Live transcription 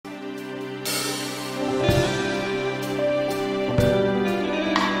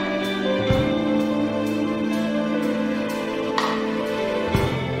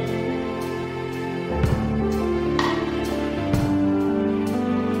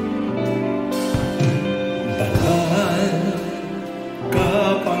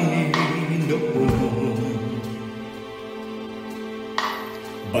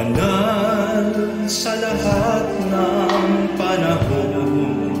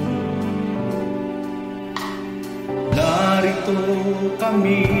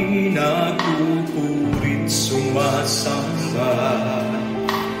kami nagpupurit sumasamba.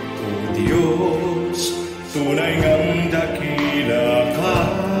 O Diyos, tunay ngang dakila ka.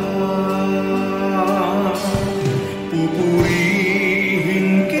 Pupurihin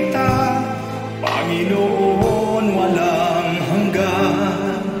kita, Panginoon, walang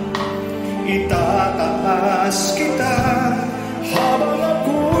hanggan. Itataas kita habang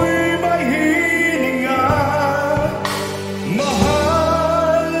ako'y may hininga.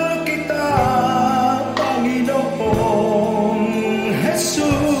 Mahal kita, Panginoong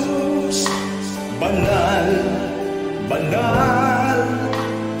Jesus. Banal, banal,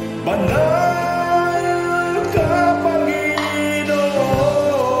 banal ka, Panginoon.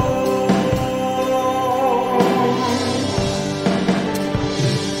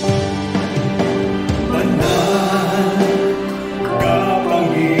 Banal ka,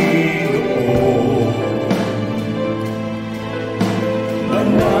 Panginoon.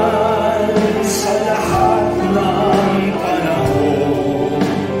 Banal sa lahat ng panahon.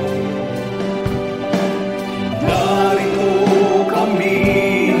 Narito kami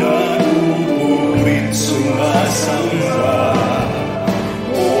nagpupurit sumasamba.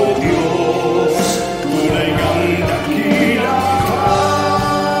 O Diyos, tunay ngang dakila ka.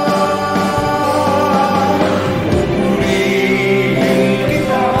 Pupurihin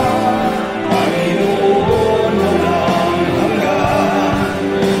kita, Panginoon, walang hanggan.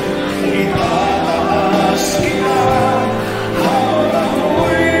 Itataas kita habang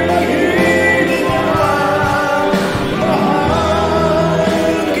ako'y maghihinga. Mahal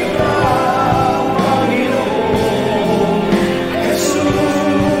kita, Panginoong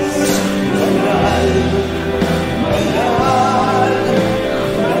Jesus. Banal, banal,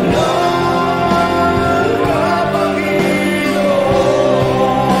 banal ka, Panginoon.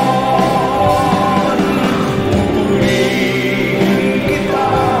 Pupurihin kita,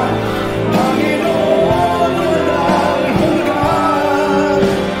 Panginoon, walang hanggan.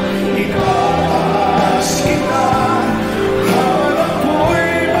 Itataas kita habang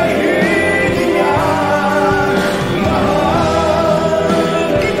ako'y may hininga. Mahal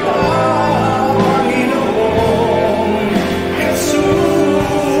kita, Panginoong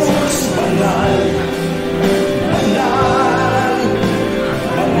Jesus. Banal, banal,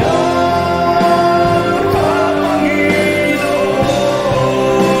 banal ka,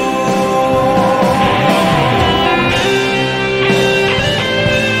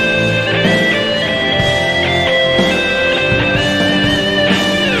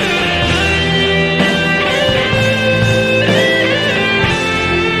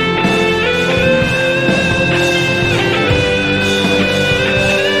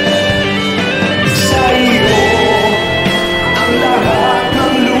 sa iyo ang lahat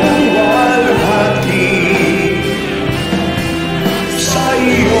ng luwalhati. Sa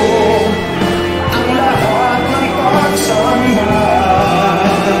iyo ang lahat ng pagsamba.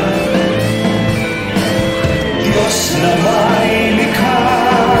 Diyos na may likha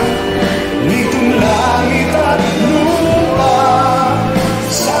nitong langit at lupa.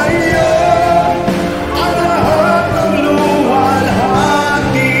 Sa iyo ang lahat ng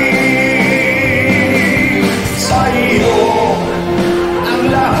luwalhati. Sa iyo ang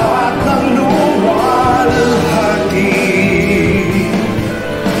lahat ng luwalhati.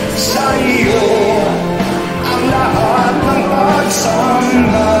 Sa iyo ang lahat ng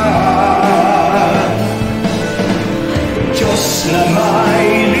pagsamba. Diyos na may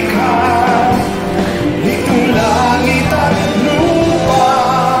likha nitong langit at lupa.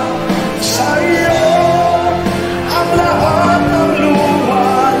 Sa iyo ang lahat ng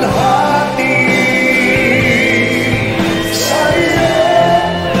luwalhati. Sa iyo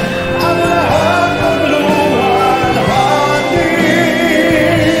ang lahat ng luwalhati.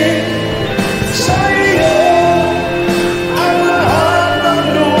 Sa iyo ang lahat ng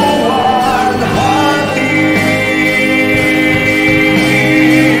luwalhati.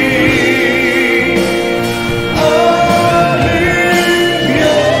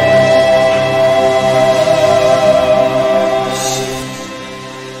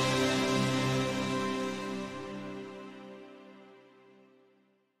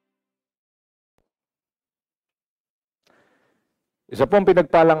 Isa pong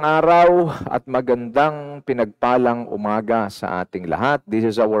pinagpalang araw at magandang pinagpalang umaga sa ating lahat. This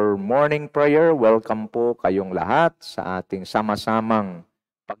is our morning prayer. Welcome po kayong lahat sa ating sama-samang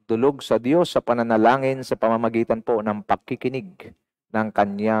pagdulog sa Diyos sa pananalangin sa pamamagitan po ng pakikinig ng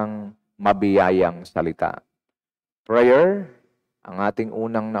Kanyang mabiyayang salita. Prayer, ang ating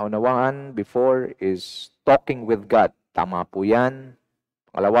unang naunawaan before is talking with God. Tama po yan.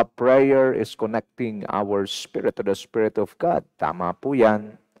 Pangalawa, prayer is connecting our spirit to the Spirit of God. Tama po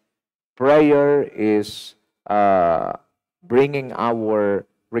yan. Prayer is bringing our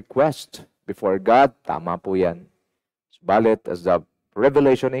request before God. Tama po yan. Balit, as the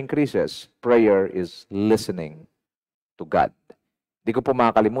revelation increases, prayer is listening to God. Di ko po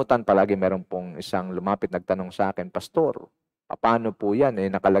makakalimutan, palagi meron pong isang lumapit nagtanong sa akin, Pastor, paano po yan?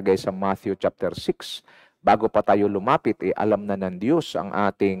 Nakalagay sa Matthew chapter 6. Bago pa tayo lumapit, alam na ng Diyos ang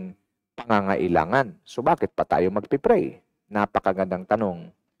ating pangangailangan. So bakit pa tayo magpipray? Napakagandang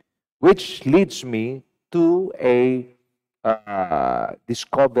tanong. Which leads me to a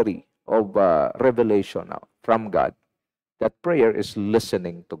discovery of revelation from God, that prayer is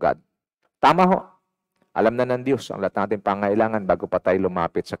listening to God. Tama ho. Alam na ng Diyos ang lahat natin pangailangan bago pa tayo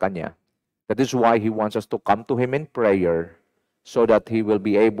lumapit sa Kanya. That is why He wants us to come to Him in prayer so that He will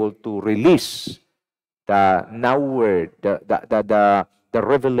be able to release the now word, the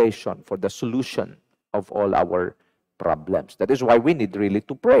revelation for the solution of all our problems. That is why we need really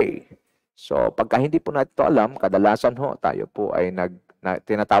to pray. So, pagka hindi po natin ito alam, kadalasan ho, tayo po ay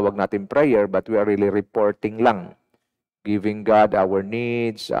tinatawag natin prayer, but we are really reporting lang. Giving God our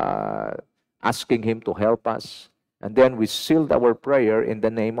needs, asking Him to help us. And then we sealed our prayer in the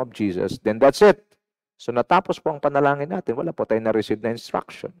name of Jesus. Then that's it. So natapos po ang panalangin natin, wala po tayo na-receive na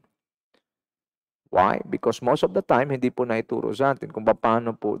instruction. Why? Because most of the time, hindi po naituro sa atin kung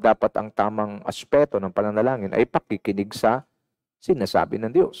paano po dapat ang tamang aspeto ng pananalangin ay pakikinig sa sinasabi ng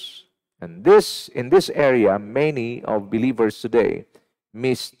Diyos. And in this area, many of believers today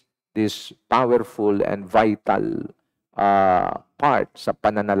miss this powerful and vital part sa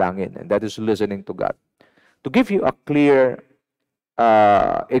pananalangin, and that is listening to God. To give you a clear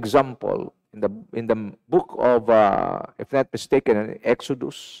example, in the book of, if not mistaken,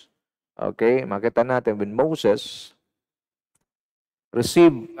 Exodus, okay, makita natin when Moses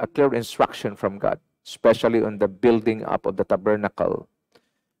received a clear instruction from God, especially on the building up of the tabernacle.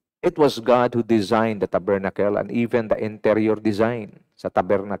 It was God who designed the tabernacle and even the interior design sa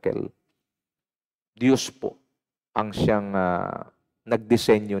tabernacle. Diyos po ang siyang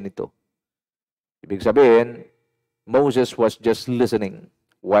nagdisenyo nito. Ibig sabihin, Moses was just listening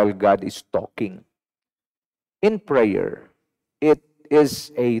while God is talking. In prayer, it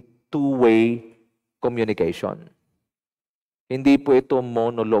is a two-way communication. Hindi po ito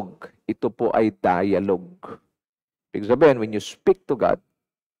monologue. Ito po ay dialogue. Ibig sabihin, when you speak to God,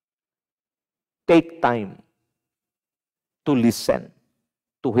 take time to listen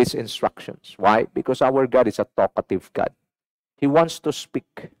to His instructions. Why? Because our God is a talkative God. He wants to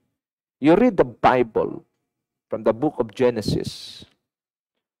speak. You read the Bible from the book of Genesis.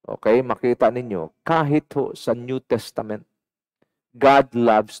 Okay, makita ninyo, kahit ho sa New Testament, God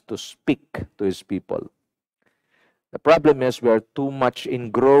loves to speak to His people. The problem is we are too much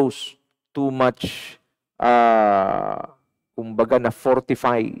engrossed, too much, kumbaga na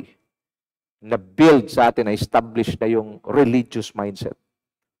fortify, na build sa atin, na establish na yung religious mindset.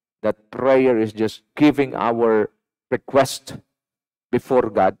 That prayer is just giving our request before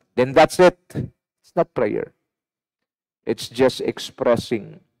God. Then that's it. It's not prayer. It's just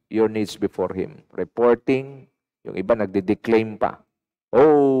expressing your needs before Him. Reporting, yung iba nagde-declaim pa.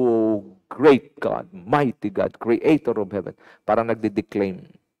 Oh, great God, mighty God, creator of heaven. Parang nagde-declaim.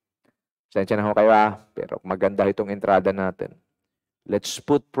 Sensya na ho kayo pero maganda itong entrada natin. Let's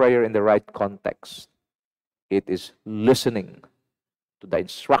put prayer in the right context. It is listening to the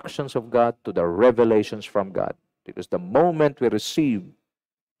instructions of God, to the revelations from God. Because the moment we receive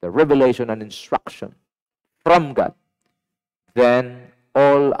the revelation and instruction from God, then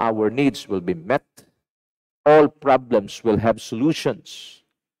all our needs will be met, all problems will have solutions,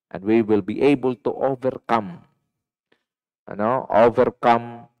 and we will be able to overcome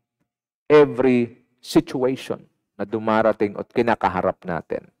every situation na dumarating at kinakaharap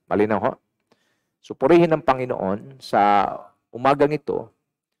natin. Malinaw ho? So, purihin ng Panginoon sa umagang ito,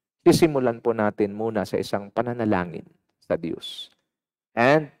 sisimulan po natin muna sa isang pananalangin sa Diyos.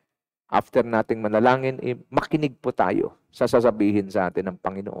 And after nating manalangin, makinig po tayo sa sasabihin sa atin ng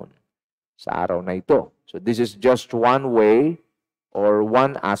Panginoon sa araw na ito. So this is just one way or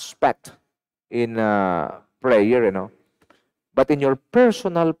one aspect in prayer, But in your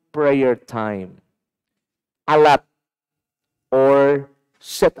personal prayer time, allot or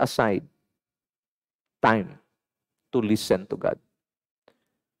set aside time to listen to God.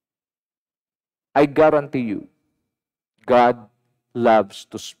 I guarantee you, God loves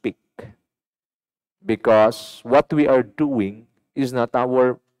to speak because what we are doing is not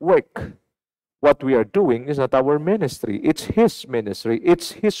our work. What we are doing is not our ministry. It's His ministry.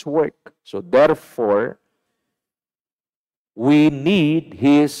 It's His work. So therefore, We need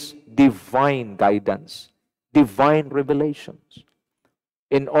His divine guidance, divine revelations,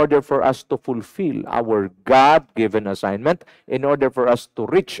 in order for us to fulfill our God-given assignment, in order for us to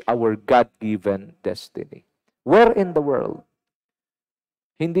reach our God-given destiny. Where in the world?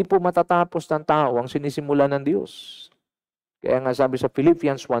 Hindi po matatapos ng tao ang sinisimula ng Diyos. Kaya nga sabi sa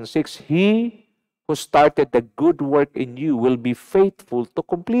Philippians 1:6, He who started the good work in you will be faithful to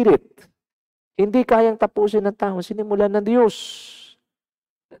complete it. Hindi kayang tapusin ng tao, sinimulan ng Diyos.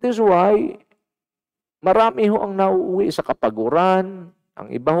 That is why, marami ho ang nauuwi sa kapaguran, ang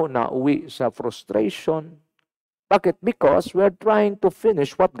iba ho nauuwi sa frustration. Bakit? Because we are trying to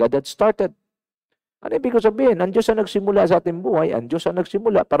finish what God had started. Ano ibig sabihin? Ang Diyos ang nagsimula sa ating buhay, ang Diyos ang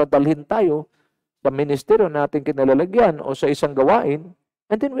nagsimula para dalhin tayo sa ministeryo natin kinalalagyan o sa isang gawain,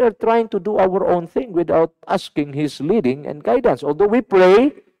 and then we are trying to do our own thing without asking His leading and guidance. Although we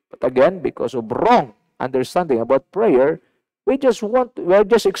pray, but again, because of wrong understanding about prayer, we are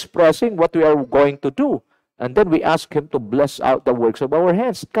just expressing what we are going to do. And then we ask Him to bless out the works of our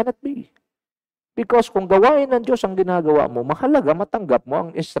hands. It cannot be. Because kung gawain ng Diyos ang ginagawa mo, mahalaga matanggap mo ang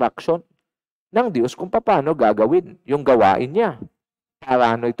instruction ng Diyos kung paano gagawin yung gawain niya.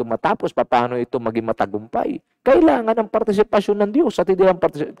 Paano ito matapos, paano ito maging matagumpay. Kailangan ng partisipasyon ng Diyos at hindi lang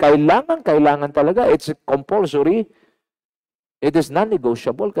kailangan talaga. It's compulsory. It is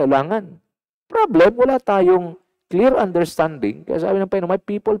non-negotiable. Kailangan. Problem, wala tayong clear understanding. Kaya sabi ng Panginoon, my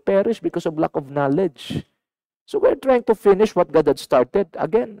people perish because of lack of knowledge. So we're trying to finish what God had started.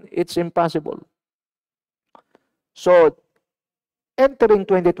 Again, it's impossible. So, entering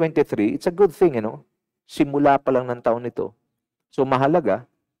 2023, it's a good thing, Simula pa lang ng taon ito. So, mahalaga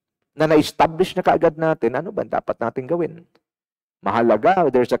na na-establish na kaagad natin, ano ba dapat natin gawin?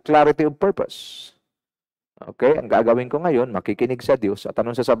 Mahalaga, there's a clarity of purpose. Okay, ang gagawin ko ngayon, makikinig sa Diyos at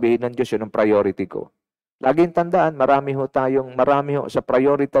anong sasabihin ng Diyos, yun ang priority ko. Laging tandaan, marami ho sa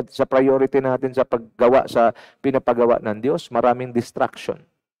priority natin sa paggawa, sa pinapagawa ng Diyos, maraming distraction.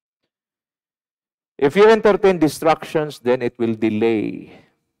 If you entertain distractions, then it will delay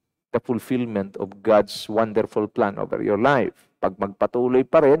the fulfillment of God's wonderful plan over your life. Pag magpatuloy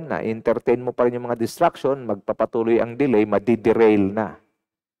pa rin, na-entertain mo pa rin yung mga distraction, magpapatuloy ang delay, madiderail na.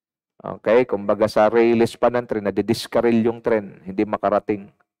 Okay? Kumbaga sa railless pa ng tren, nadidiskaril yung tren, hindi makarating.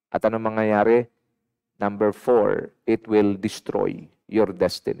 At ano mangyayari? Number 4, it will destroy your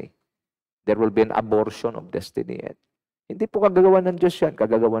destiny. There will be an abortion of destiny. Hindi po kagagawan ng Diyos yan,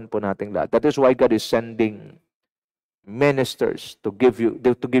 kagagawan po nating lahat. That is why God is sending ministers to give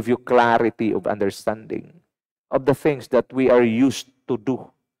you clarity of understanding of the things that we are used to do.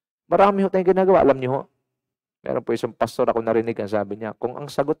 Marami ho tayong ginagawa. Alam niyo ho, meron po isang pastor ako narinig, ang sabi niya, kung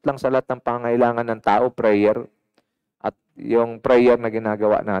ang sagot lang sa lahat ng pangailangan ng tao, prayer, at yung prayer na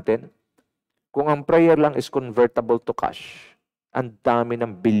ginagawa natin, kung ang prayer lang is convertible to cash, ang dami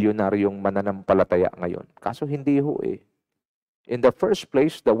ng bilyonaryong mananampalataya ngayon. Kaso hindi ho eh. In the first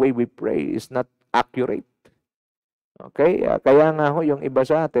place, the way we pray is not accurate. Okay? Kaya nga ho, yung iba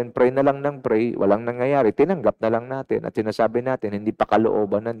sa atin, pray na lang ng pray, walang nangyayari, tinanggap na lang natin at sinasabi natin, hindi pa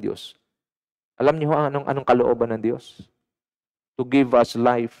kalooban ng Diyos. Alam niyo ho anong kalooban ng Diyos? To give us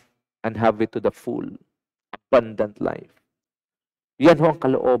life and have it to the full, abundant life. Yan ho ang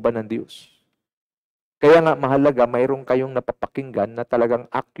kalooban ng Diyos. Kaya nga mahalaga, mayroon kayong napapakinggan na talagang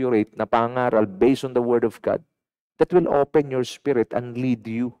accurate na pangaral based on the Word of God that will open your spirit and lead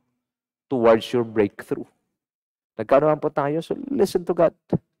you towards your breakthrough. Nagkaroon po tayo, so listen to God.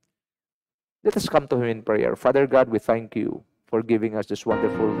 Let us come to Him in prayer. Father God, we thank you for giving us this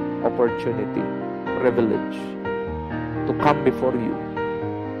wonderful opportunity, privilege, to come before you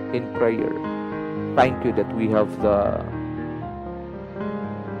in prayer. Thank you that we have the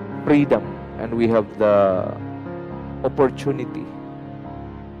freedom and we have the opportunity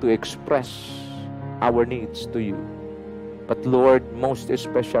to express our needs to you. But Lord, most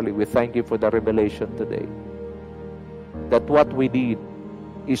especially, we thank you for the revelation today. That what we need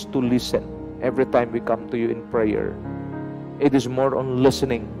is to listen every time we come to you in prayer. It is more on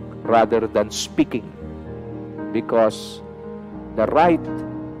listening rather than speaking, because the right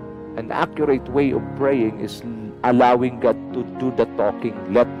and accurate way of praying is allowing God to do the talking.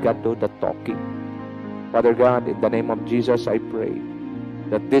 Let God do the talking. Father God, in the name of Jesus, I pray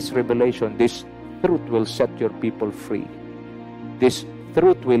that this revelation, this truth will set your people free. This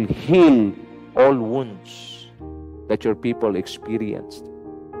truth will heal all wounds that your people experienced.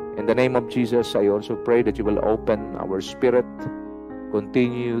 In the name of Jesus, I also pray that you will open our spirit,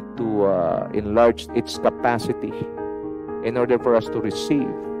 continue to enlarge its capacity in order for us to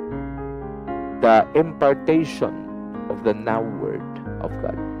receive the impartation of the now word of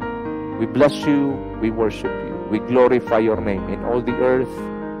God. We bless you, we worship you. we glorify your name. In all the earth,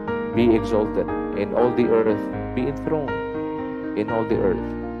 be exalted. In all the earth, be enthroned. In all the earth,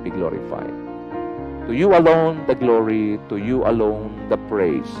 be glorified. To you alone the glory, to you alone the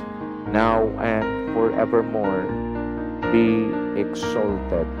praise, now and forevermore. Be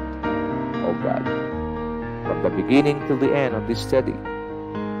exalted, O God. From the beginning till the end of this study,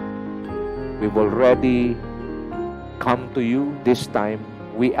 we've already come to you this time.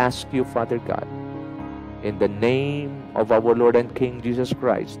 We ask you, Father God, in the name of our Lord and King Jesus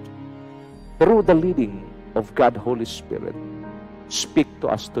Christ, through the leading of God Holy Spirit, speak to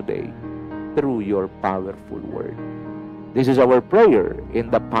us today through your powerful word. This is our prayer in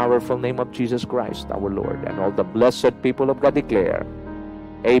the powerful name of Jesus Christ, our Lord. And all the blessed people of God declare,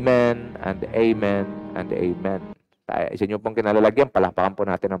 Amen and Amen and Amen. Sa inyo pong kinalalagyan, palakpakan po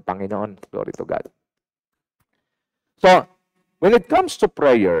natin ang Panginoon. Glory to God. So, when it comes to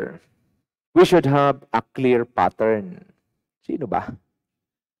prayer, we should have a clear pattern. Sino ba?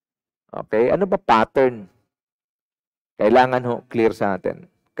 Okay, ano ba pattern? Kailangan ho clear sa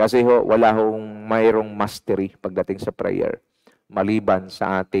atin. Kasi ho, wala hong mayroong mastery pagdating sa prayer, maliban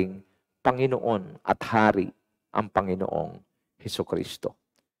sa ating Panginoon at Hari, ang Panginoong Hesukristo.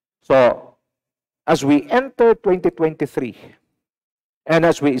 So, as we enter 2023, and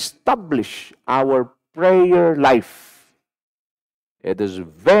as we establish our prayer life, it is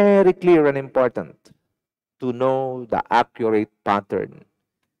very clear and important to know the accurate pattern.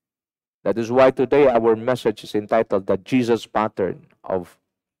 That is why today our message is entitled The Jesus Pattern of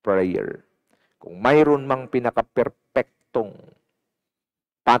Prayer. Kung mayroon mang pinaka-perfectong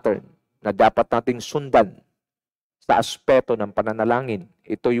pattern na dapat nating sundan sa aspeto ng pananalangin,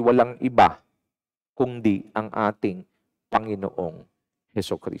 ito'y walang iba kundi ang ating Panginoong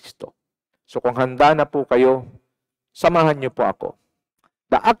Hesukristo. So kung handa na po kayo, samahan niyo po ako.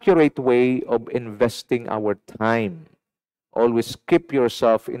 The accurate way of investing our time. Always keep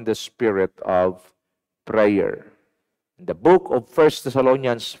yourself in the spirit of prayer. In the book of 1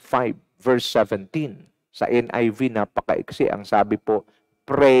 Thessalonians 5, verse 17, sa NIV, napakaiksi, ang sabi po,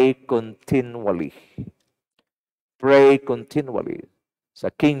 pray continually. Pray continually. Sa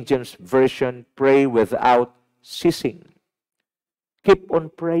King James Version, pray without ceasing. Keep on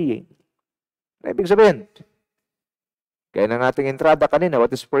praying. Ibig sabihin, kaya ng ating entrada kanina,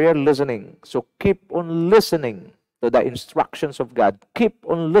 what is prayer? Listening. So keep on listening to the instructions of God. Keep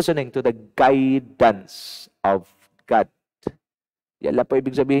on listening to the guidance of God. Yan lang po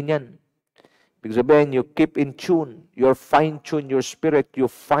ibig sabihin yan. Ibig sabihin, you keep in tune, you fine-tune your spirit, you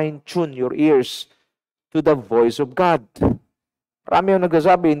fine-tune your ears to the voice of God. Marami yung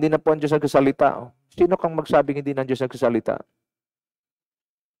nagsasabi, hindi na po ang Diyos nagsasalita. Sino kang magsabing hindi na ang Diyos nagsasalita?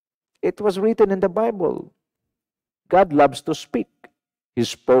 It was written in the Bible. God loves to speak. He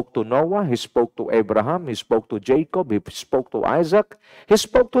spoke to Noah, He spoke to Abraham, He spoke to Jacob, He spoke to Isaac, He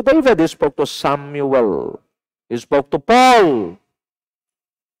spoke to David, He spoke to Samuel, He spoke to Paul.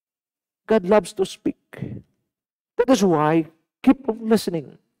 God loves to speak. That is why, keep on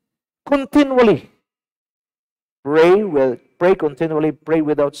listening. Continually. Pray continually, pray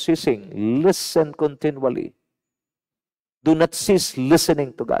without ceasing. Listen continually. Do not cease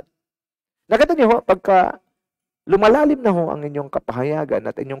listening to God. Nakita niyo ho, pagka lumalalim na ho ang inyong kapahayagan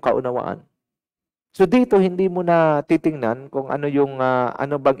at inyong kaunawaan. So dito, hindi mo na titingnan kung ano yung,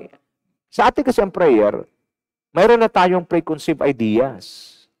 ano bang, sa atin kasi ang prayer, mayroon na tayong preconceived ideas.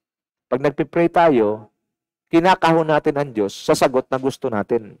 Pag nagpipray tayo, kinakahon natin ang Diyos sa sagot na gusto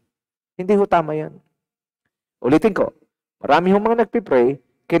natin. Hindi ho tama yan. Ulitin ko, marami hong mga nagpipray,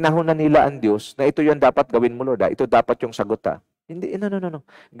 kinahunan nila ang Diyos na ito yung dapat gawin mo, Lord. Ito dapat yung sagot. Hindi, no.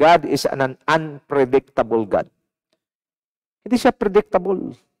 God is an unpredictable God. Hindi siya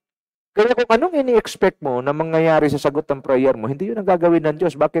predictable. Kaya kung anong ini-expect mo na mangyayari sa sagot ng prayer mo, hindi yun ang gagawin ng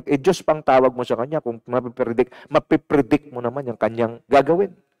Diyos. Bakit? Diyos pang tawag mo sa Kanya kung mapipredict mo naman yung Kanyang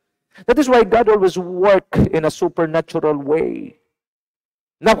gagawin. That is why God always work in a supernatural way.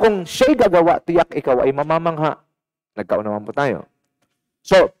 Na kung siya'y gagawa, tiyak ikaw ay mamamangha. Nagkaunawan po tayo.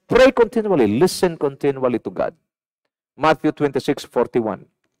 So, pray continually. Listen continually to God. Matthew 26:41.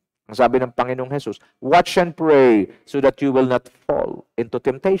 Ang sabi ng Panginoong Jesus, watch and pray so that you will not fall into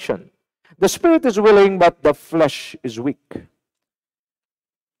temptation. The spirit is willing, but the flesh is weak.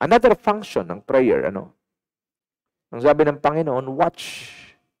 Another function ng prayer, ano? Ang sabi ng Panginoon, watch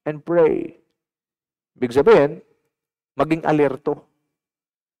and pray. Ibig sabihin, maging alerto.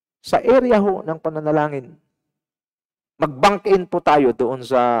 Sa area ho ng pananalangin, mag-bank in po tayo doon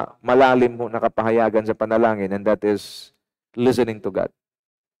sa malalim ho na kapahayagan sa panalangin, and that is listening to God.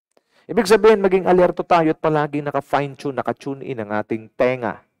 Ibig sabihin, maging alerto tayo at palagi naka-fine-tune, naka-tune in ang ating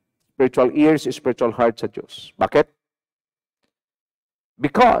tenga, Spiritual ears, spiritual heart sa Diyos. Bakit?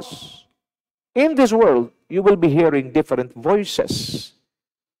 Because in this world, you will be hearing different voices.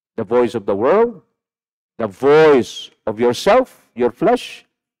 The voice of the world, the voice of yourself, your flesh,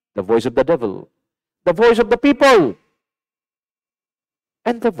 the voice of the devil, the voice of the people,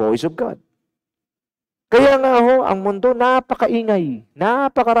 and the voice of God. Kaya nga ho, ang mundo napakaingay,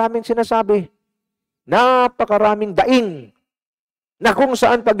 napakaraming sinasabi, napakaraming daing, na kung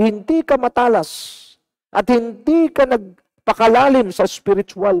saan pag hindi ka matalas at hindi ka nagpakalalim sa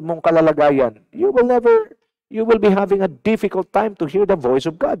spiritual mong kalalagayan, you will be having a difficult time to hear the voice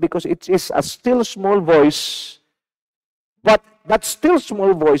of God because it is a still small voice. But that still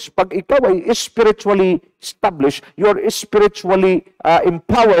small voice, pag ikaw ay spiritually established, you're spiritually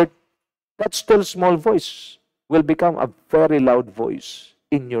empowered, that still small voice will become a very loud voice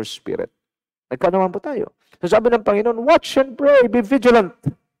in your spirit. Nagkanaman po tayo. So sabi ng Panginoon, watch and pray, be vigilant.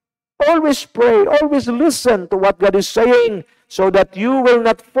 Always pray, always listen to what God is saying so that you will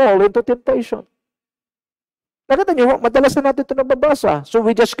not fall into temptation. Nakita niyo, madalas na natin ito nababasa. So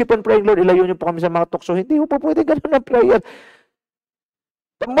we just keep on praying, Lord, ilayo niyo po kami sa mga tukso. Hindi po pwede ganun ang prayer.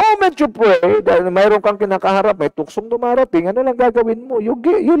 The moment you pray, dahil mayroon kang kinakaharap, may tuksong dumarating, ano lang gagawin mo? You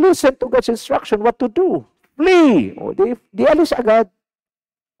listen to God's instruction what to do. Flee. O, di alis agad.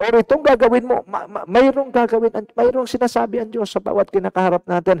 O itong gagawin mo, mayroong gagawin, mayroong sinasabi ang Diyos sa bawat kinakaharap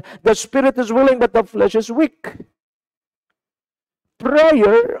natin. The spirit is willing, but the flesh is weak.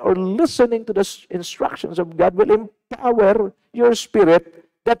 Prayer or listening to the instructions of God will empower your spirit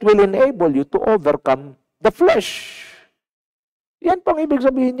that will enable you to overcome the flesh. Yan pong ibig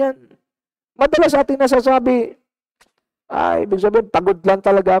sabihin yan. Madalas ating nasasabi, ibig sabihin, pagod lang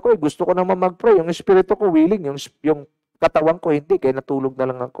talaga ako. Gusto ko naman mag-pray. Yung espiritu ko willing, yung katawan ko hindi, kaya natulog na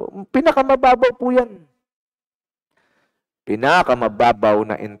lang ako. Pinakamababaw po yan. Pinakamababaw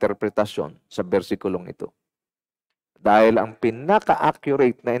na interpretasyon sa versikulong ito. Dahil ang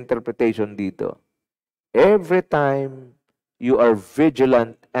pinaka-accurate na interpretation dito, every time you are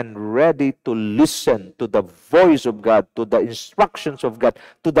vigilant and ready to listen to the voice of God, to the instructions of God,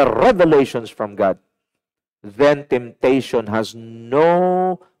 to the revelations from God, then temptation has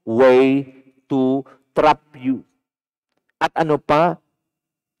no way to trap you. At ano pa?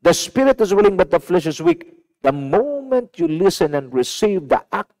 The spirit is willing but the flesh is weak. The moment you listen and receive the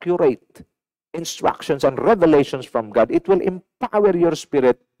accurate instructions and revelations from God, it will empower your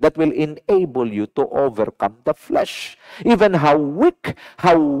spirit that will enable you to overcome the flesh. Even how weak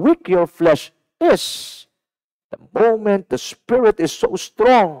your flesh is, the moment the spirit is so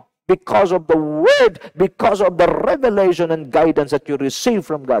strong because of the word, because of the revelation and guidance that you receive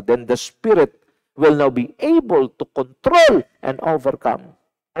from God, then the spirit will now be able to control and overcome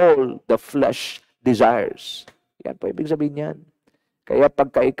all the flesh desires. Yan po ibig sabihin yan. Kaya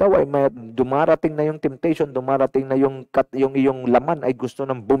pagka ikaw ay dumarating na yung temptation, dumarating na yung iyong laman ay gusto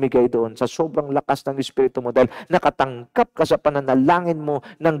nang bumigay doon sa sobrang lakas ng Espiritu mo dahil nakatangkap ka sa pananalangin mo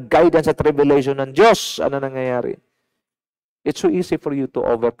ng guidance at revelation ng Diyos. Ano nangyayari? It's so easy for you to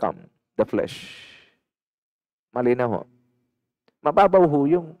overcome the flesh. Malinaw ho. Mababaw ho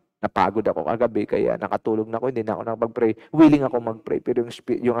yung napagod ako kagabi kaya nakatulog na ako, hindi na ako nakapag-pray. Willing ako mag-pray pero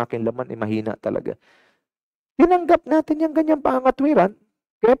yung aking laman ay mahina talaga. Tinanggap natin yung ganyang pangatwiran,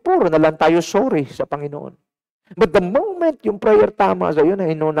 kaya puro na lang tayo sorry sa Panginoon. But the moment yung prayer tama sa iyo, na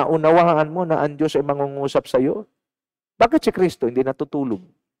naunawaan mo na ang Diyos ay mangungusap sa iyo, bakit si Kristo hindi natutulog?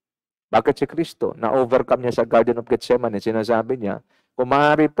 Bakit si Kristo na-overcome niya sa Garden of Gethsemane? Sinasabi niya, kung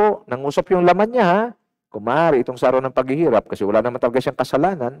maaari po, nangusap yung laman niya, ha? Kung maaari, itong sa araw ng paghihirap, kasi wala naman talaga siyang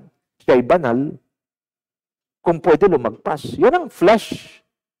kasalanan, siya ay banal, kung pwede lumagpas. Yan ang flesh.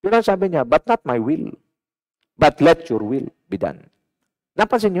 Yun ang sabi niya, but not my will. But let your will be done.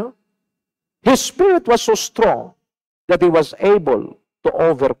 Napansin niyo? His spirit was so strong that he was able to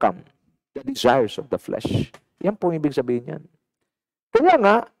overcome the desires of the flesh. Yan po ibig sabihin yan. Kaya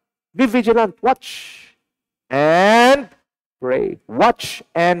nga, be vigilant, watch, and pray. Watch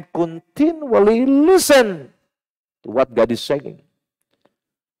and continually listen to what God is saying.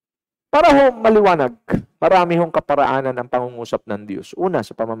 Para ho maliwanag, marami hong kaparaanan ang pangungusap ng Diyos. Una,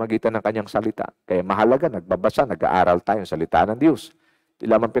 sa pamamagitan ng kanyang salita. Kaya mahalaga, nagbabasa, nag-aaral tayo ng salita ng Diyos. Di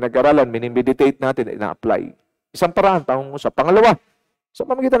lamang pinag-aralan, minimeditate natin, ina-apply. Isang paraan, pangungusap. Pangalawa, sa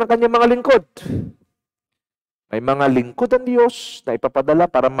pamamagitan ng kanyang mga lingkod. May mga lingkod ang Diyos na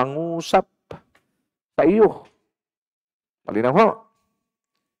ipapadala para mangusap sa iyo. Malinaw ho.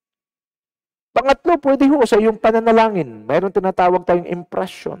 Pangatlo, pwede ho sa iyong pananalangin. Mayroon tinatawag tayong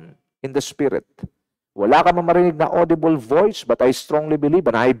impression in the Spirit. Wala ka mamarinig na audible voice, but I strongly believe,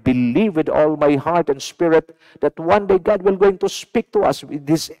 and I believe with all my heart and spirit, that one day God will going to speak to us with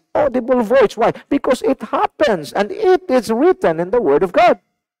this audible voice. Why? Because it happens, and it is written in the Word of God.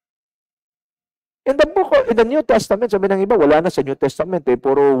 In the New Testament, sabi ng iba, wala na sa New Testament,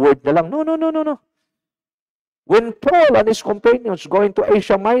 puro word na lang. No, no, no, no, no. When Paul and his companions going to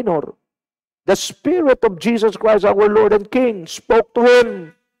Asia Minor, the Spirit of Jesus Christ, our Lord and King, spoke to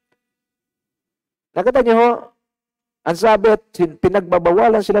him. Nakita niyo ho, ang sabi at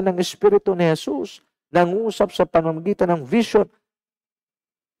pinagbabawalan sila ng Espiritu ni Jesus, nangusap sa pamamagitan ng vision.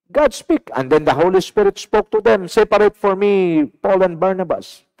 God speak, and then the Holy Spirit spoke to them, separate for me Paul and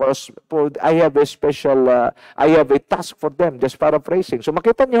Barnabas, for I have a special, I have a task for them, just paraphrasing. So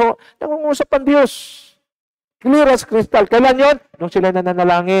makita niyo, nangungusap ang Diyos. Clear as crystal. Kailan yon? Nung sila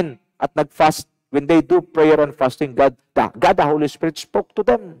nananalangin at nag-fast. When they do prayer and fasting, God, the Holy Spirit spoke to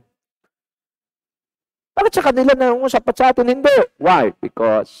them. Bakit sa kanila nangungusap at sa atin hindi? Why?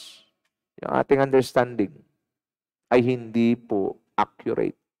 Because yung ating understanding ay hindi po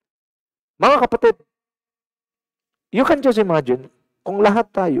accurate. Mga kapatid, you can just imagine kung lahat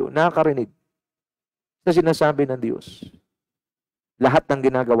tayo nakakarinig sa sinasabi ng Diyos. Lahat ng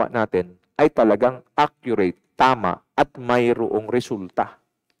ginagawa natin ay talagang accurate, tama, at mayroong resulta.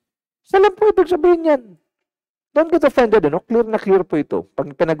 Saan po ibig sabihin yan? Don't get offended, no? Clear na clear po ito pag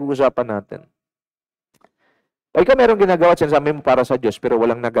pinag-uusapan natin. Pag ikaw merong ginagawa at sinasabi mo para sa Diyos, pero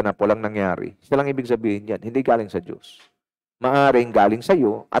walang naganap, walang nangyari. Silang ibig sabihin yan, hindi galing sa Diyos. Maaring galing sa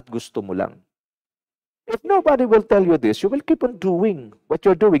iyo at gusto mo lang. If nobody will tell you this, you will keep on doing what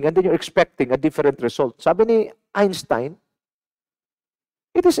you're doing and then you're expecting a different result. Sabi ni Einstein,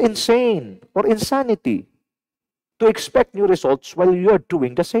 it is insane or insanity to expect new results while you're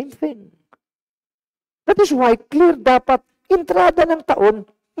doing the same thing. That is why clear dapat, entrada ng taon,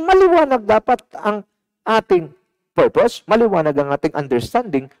 maliwanag dapat ang ating purpose, maliwanag ang ating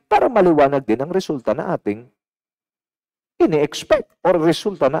understanding para maliwanag din ang resulta na ating ini-expect or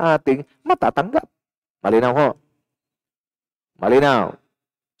resulta na ating matatanggap. Malinaw ho? Malinaw.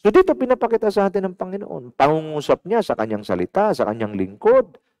 So dito pinapakita sa atin ng Panginoon, pangungusap niya sa kanyang salita, sa kanyang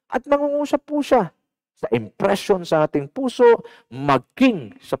lingkod, at mangungusap po siya sa impression sa ating puso,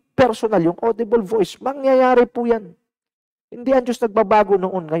 maging sa personal, yung audible voice, mangyayari po yan. Hindi ang Diyos nagbabago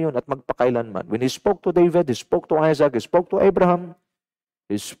noon, ngayon, at magpakailanman. When He spoke to David, He spoke to Isaac, He spoke to Abraham,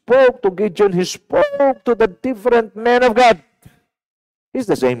 He spoke to Gideon, He spoke to the different men of God. He's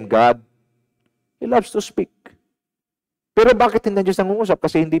the same God. He loves to speak. Pero bakit hindi ang Diyos nangungusap?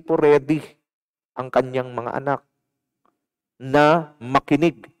 Kasi hindi po ready ang kanyang mga anak na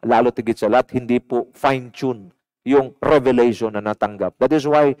makinig, lalo tigit sa lahat, hindi po fine-tune yung revelation na natanggap. That is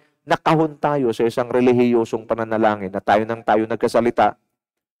why nakahon tayo sa isang relihiyosong pananalangin na tayo nagkasalita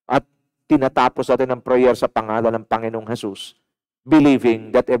at tinatapos natin ang prayer sa pangalan ng Panginoong Jesus, believing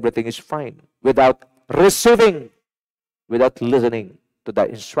that everything is fine without receiving, without listening to the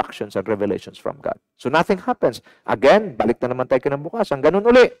instructions and revelations from God. So nothing happens. Again, balik na naman tayo kinabukasan. Ganun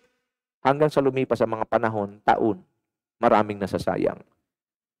uli. Hanggang sa lumipas sa mga panahon, taon, maraming nasasayang.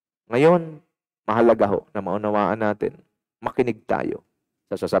 Ngayon, mahalaga ho na maunawaan natin, makinig tayo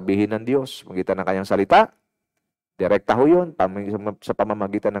sa sasabihin ng Diyos, magitan ng kanyang salita, direkta ho yun, sa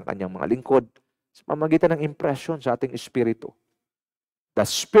pamamagitan ng kanyang mga lingkod, sa pamamagitan ng impression sa ating espiritu. The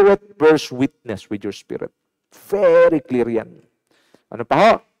Spirit bears witness with your spirit. Very clear yan. Ano pa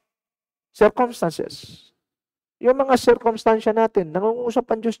ho? Circumstances. Yung mga circumstansya natin, nangungusap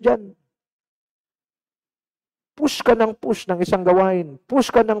ang Diyos dyan. Push ka ng push ng isang gawain.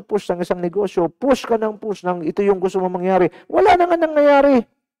 Push ka ng push ng isang negosyo. Push ka ng push ng ito yung gusto mo mangyari. Wala na nga nangyayari.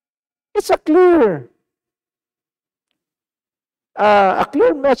 It's a clear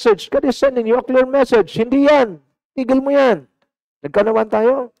message. God is sending you a clear message. Hindi yan. Tigil mo yan. Nagkanawan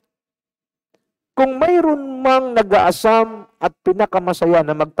tayo. Kung mayroon mang nag-aasam at pinakamasaya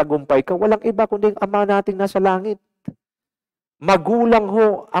na magtagumpay ka, walang iba kundi ang Ama nating nasa langit. Magulang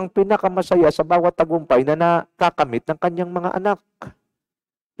ho ang pinakamasaya sa bawat tagumpay na nakakamit ng kanyang mga anak.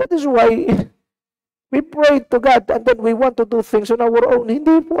 That is why we pray to God and then we want to do things on our own.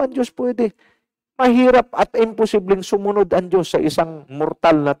 Hindi po ang Diyos pwede. Mahirap at imposibleng sumunod ang Diyos sa isang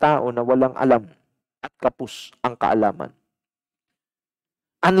mortal na tao na walang alam at kapos ang kaalaman.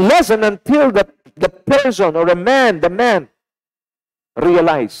 Unless and until the person or the man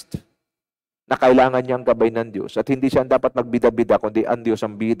realized na kailangan niyang gabay ng Diyos at hindi siya dapat magbida-bida kundi ang Diyos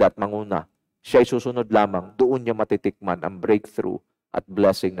ang bida at manguna. Siya ay susunod lamang, doon niya matitikman ang breakthrough at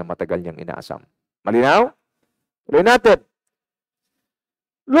blessing na matagal niyang inaasam. Malinaw? Tuloy natin.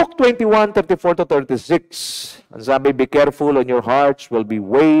 Luke 21:34 to 36. Ang sabi, be careful, and your hearts will be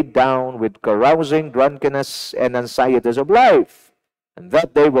weighed down with carousing, drunkenness, and anxieties of life. And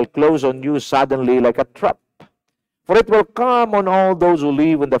that day will close on you suddenly like a trap. For it will come on all those who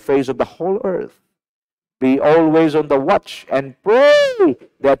live on the face of the whole earth. Be always on the watch and pray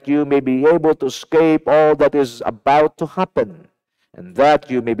that you may be able to escape all that is about to happen, and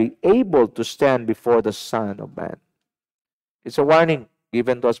that you may be able to stand before the Son of Man. It's a warning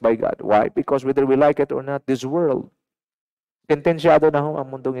given to us by God. Why? Because whether we like it or not, this world, sentensyado na ho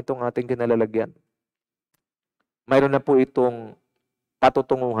ang mundong itong ating kinalalagyan. Mayroon na po itong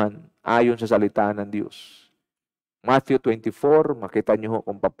patutunguhan ayon sa salita ng Diyos. Matthew 24, makita niyo ho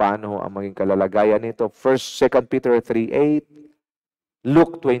kung paano ho ang maging kalalagayan nito. 2 Peter 3:8,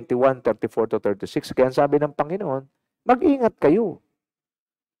 Luke 21:34 to 36. Kaya sabi ng Panginoon, mag-ingat kayo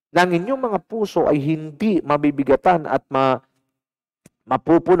na ang inyong mga puso ay hindi mabibigatan at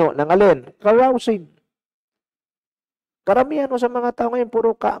mapupuno ng alin? Carousing. Karamihan ho sa mga tao ngayon,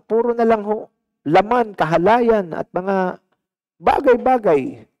 puro na lang ho, laman, kahalayan, at mga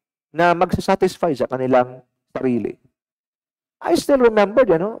bagay-bagay na magsasatisfy sa kanilang sarili. I still remember,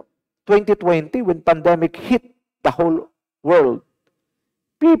 2020 when pandemic hit the whole world.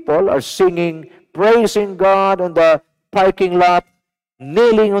 People are singing, praising God on the parking lot,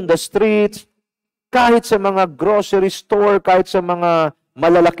 kneeling on the streets, kahit sa mga grocery store, kahit sa mga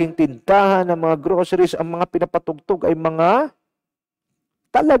malalaking tindahan ng mga groceries, ang mga pinapatugtog ay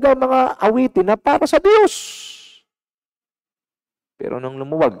talaga mga awitin na para sa Diyos. Pero nung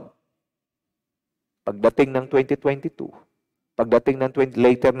lumuwag, pagdating ng 2022, pagdating ng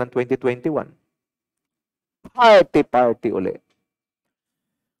later ng 2021, party uli.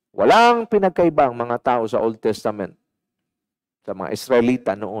 Walang pinagkaiba ang mga tao sa Old Testament, sa mga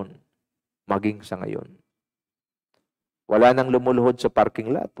Israelita noon, maging sa ngayon. Wala nang lumuluhod sa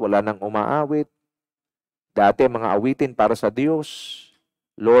parking lot, wala nang umaawit. Dati mga awitin para sa Diyos,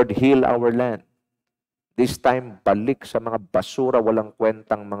 Lord, heal our land. This time, balik sa mga basura, walang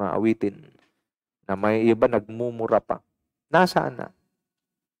kwentang mga awitin na may iba nagmumura pa. Nasaan na?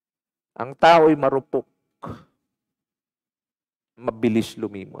 Ang tao'y marupok. Mabilis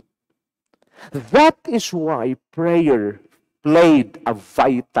lumimot. That is why prayer played a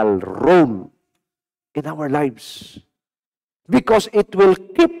vital role in our lives. Because it will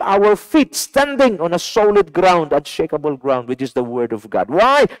keep our feet standing on a solid ground, unshakable ground, which is the Word of God.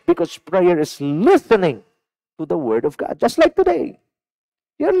 Why? Because prayer is listening to the Word of God. Just like today.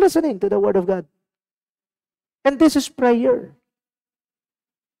 You're listening to the Word of God. And this is prayer.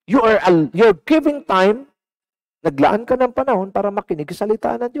 You're giving time, naglaan ka ng panahon para makinig sa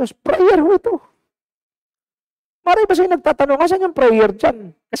salita ng Diyos. Prayer ho ito. Maray ba sa'yo nagtatanong, saan yung prayer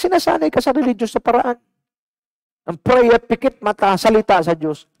dyan? Kasi nasanay ka sa religious na paraan. Ang prayer, pikit mata, salita sa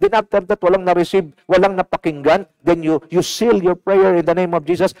Diyos. Then after that, walang na-receive, walang napakinggan. Then you seal your prayer in the name of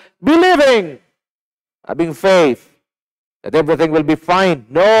Jesus, believing, having faith, that everything will be fine.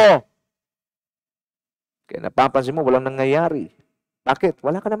 No! Kaya napapansin mo, walang nangyayari. Bakit?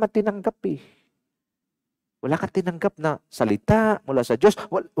 Wala ka naman tinanggap eh. Wala kang tinanggap na salita mula sa Diyos.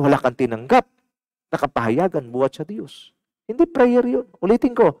 Wala kang tinanggap na kapahayagan buhat sa Diyos. Hindi prayer yun.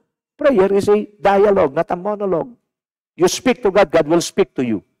 Ulitin ko, prayer is a dialogue, not a monologue. You speak to God, God will speak to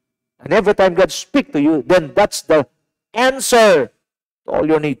you. And every time God speaks to you, then that's the answer to all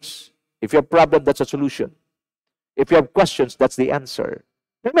your needs. If you have problem, that's a solution. If you have questions, that's the answer.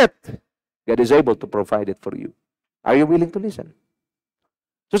 Amen. God is able to provide it for you. Are you willing to listen?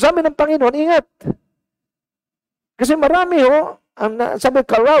 So sabi ng Panginoon, ingat. Kasi marami sabi,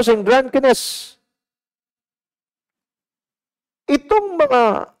 carousing, drunkenness. Itong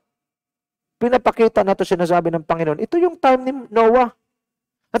mga pinapakita na ito, sinasabi ng Panginoon, ito yung time ni Noah.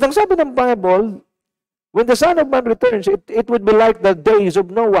 At ang sabi ng Bible, when the Son of Man returns, it would be like the days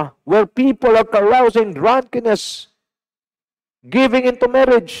of Noah, where people are carousing, drunkenness, giving into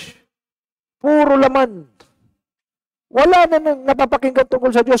marriage, puro laman. Wala na napapakinggan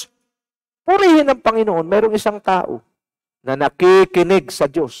tungkol sa Diyos. Purihin ng Panginoon, mayroong isang tao na nakikinig sa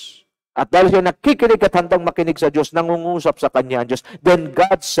Diyos. At dahil siya nakikinig at handang makinig sa Diyos, nangungusap sa kanya ang Diyos. Then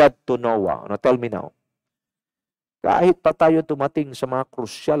God said to Noah, tell me now, kahit pa tayo tumating sa mga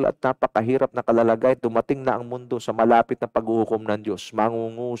krusyal at napakahirap na kalalagay, dumating na ang mundo sa malapit na paghuhukom ng Diyos,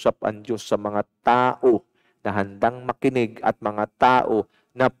 mangungusap ang Diyos sa mga tao na handang makinig at mga tao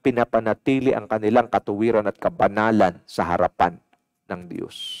na pinapanatili ang kanilang katuwiran at kabanalan sa harapan ng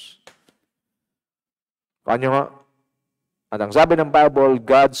Diyos. Kanya nga, at ang sabi ng Bible,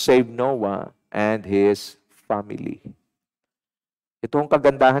 God saved Noah and his family. Ito ang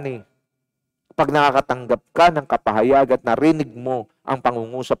kagandahan eh. Pag nakakatanggap ka ng kapahayag at narinig mo ang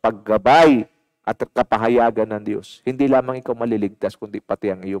pangungusap, paggabay, at kapahayagan ng Diyos. Hindi lamang ikaw maliligtas, kundi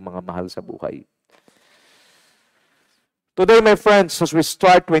pati ang iyong mga mahal sa buhay. Today, my friends, as we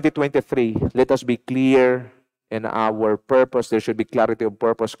start 2023, let us be clear in our purpose. There should be clarity of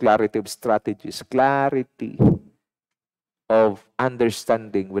purpose, clarity of strategies, clarity of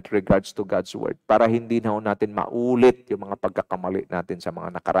understanding with regards to God's Word para hindi na natin maulit yung mga pagkakamali natin sa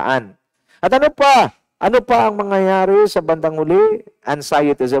mga nakaraan. At ano pa? Ano pa ang mangyayari sa bandang huli?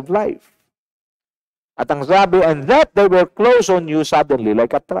 Anxieties of life. At ang sabi, and that they will close on you suddenly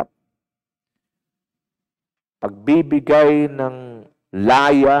like a trap. Pagbibigay ng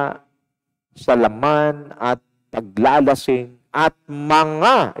laya sa laman at paglalasing at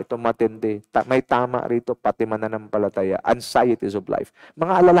mga, ito matindi, may tama rito, pati mananampalataya, anxieties of life.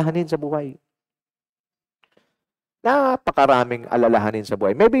 Mga alalahanin sa buhay. Napakaraming alalahanin sa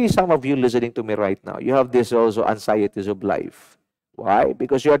buhay. Maybe some of you listening to me right now, you have this also anxieties of life. Why?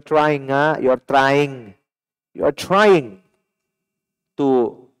 Because you're trying to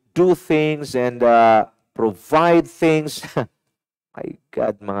do things and provide things. My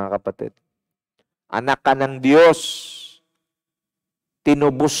God, mga kapatid. Anak ka ng Diyos.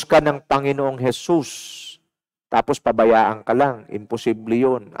 Tinubos ka ng Panginoong Jesus. Tapos pabayaan ka lang. Imposible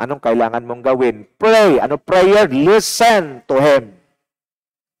yun. Anong kailangan mong gawin? Pray. Ano prayer? Listen to Him.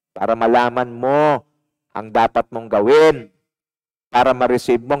 Para malaman mo ang dapat mong gawin. Para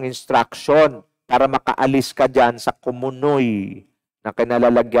ma-receive mong instruction. Para makaalis ka dyan sa kumunoy na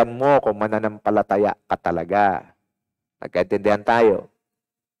kinalalagyan mo kung mananampalataya ka talaga. Nagkaintindihan tayo.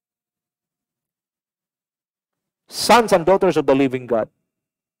 Sons and daughters of the living God,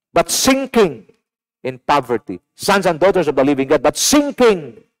 but sinking in poverty. Sons and daughters of the living God, but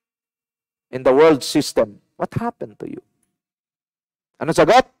sinking in the world system. What happened to you? Ano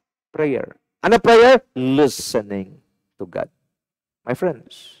sagot? Prayer. Ano prayer? Listening to God. My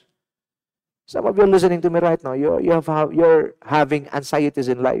friends, some of you are listening to me right now, you're having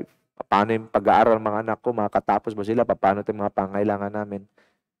anxieties in life. Paano yung pag-aaral ng mga anak ko? Makakatapos ba sila? Paano yung mga pangailangan namin?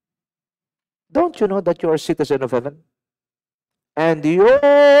 Don't you know that you are a citizen of heaven? And your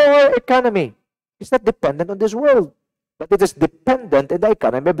economy is not dependent on this world, but it is dependent in the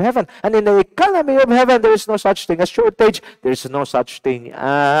economy of heaven. And in the economy of heaven, there is no such thing as shortage. There is no such thing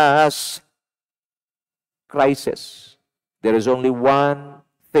as crisis. There is only one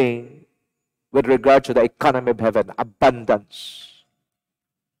thing with regard to the economy of heaven, abundance.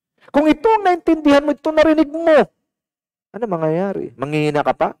 Kung itong naintindihan mo, itong narinig mo, ano mangyayari? Manghihina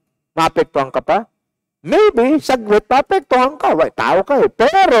ka pa? Maapektuhan ka pa? Maybe, saglit, maapektuhan ka. Right, tao ka eh.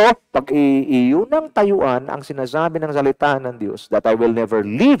 Pero, pag iiyunang tayuan ang sinasabi ng salita ng Diyos, that I will never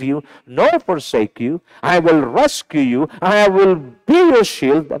leave you, nor forsake you, I will rescue you, I will be your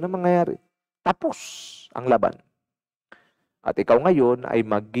shield, ano mangyayari? Tapos ang laban. At ikaw ngayon ay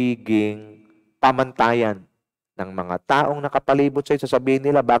magiging pamantayan ng mga taong nakapalibot sa'yo. Sasabihin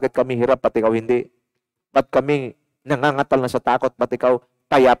nila, bakit kami hirap, pati ikaw hindi? Ba't kami nangangatal na sa takot, ba't ikaw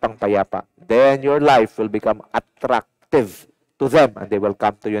payapang-payapa? Then your life will become attractive to them and they will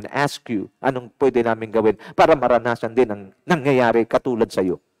come to you and ask you, anong pwede namin gawin para maranasan din ang nangyayari katulad sa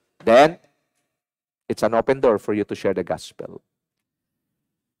iyo. Then, it's an open door for you to share the gospel.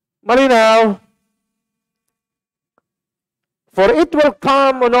 Malinaw, for it will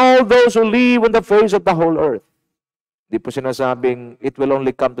come on all those who live on the face of the whole earth. Di po sinasabing, it will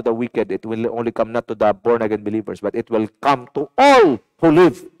only come to the wicked. It will only come not to the born-again believers, but it will come to all who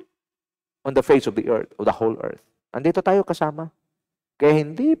live on the face of the earth, of the whole earth. Andito tayo kasama. Kaya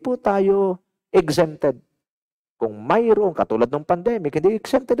hindi po tayo exempted. Kung mayroong, katulad ng pandemic, hindi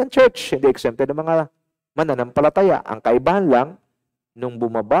exempted ang church, hindi exempted ang mga mananampalataya. Ang kaibahan lang, nung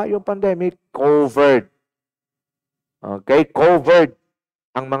bumaba yung pandemic, covered. Okay? Covered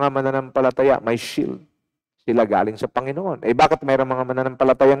ang mga mananampalataya. May shield. Sila galing sa Panginoon. Eh bakit mayroong mga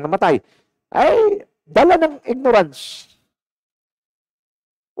mananampalatayang namatay? Ay, dala ng ignorance.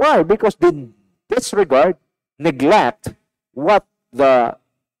 Why? Because they disregard, neglect what the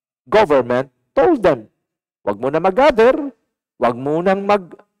government told them. Wag mo na mag-gather, wag mo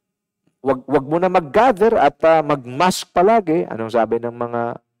na mag-gather at mag-mask palagi. Anong sabi ng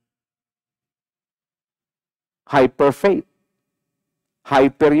mga hyper faith?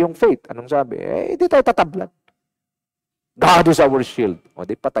 Hyper yung faith. Anong sabi? Eh, hindi tayo tatablan. God is our shield. O,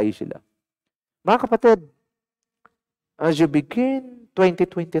 di patay sila. Mga kapatid, as you begin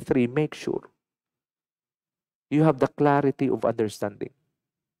 2023, make sure you have the clarity of understanding.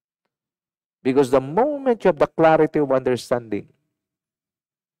 Because the moment you have the clarity of understanding,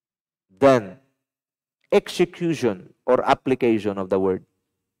 then execution or application of the word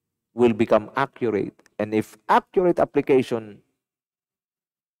will become accurate. And if accurate application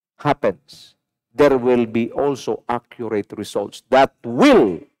happens, there will be also accurate results that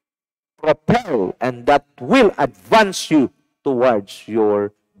will propel and that will advance you towards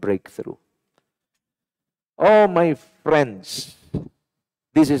your breakthrough. Oh, my friends,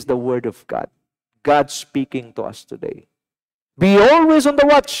 this is the Word of God. God speaking to us today. Be always on the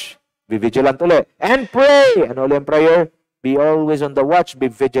watch. Be vigilant ulit. And pray. Ano ulit ang prayer? Be always on the watch. Be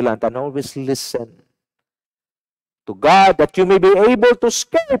vigilant. And always listen to God that you may be able to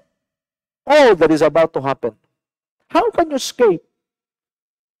escape all that is about to happen. How can you escape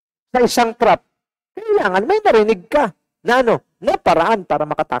sa isang trap? Kailangan may narinig ka na na paraan para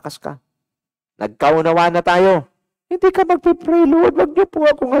makatakas ka. Nagkaunawa na tayo. Hindi ka magpipray, Lord, wag niyo po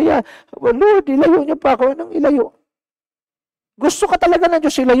ako ngaya. Lord, ilayo niyo pa ako ng ilayo. Gusto ka talaga ng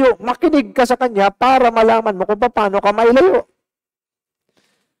Diyos ilayo. Makinig ka sa Kanya para malaman mo kung paano ka mailayo.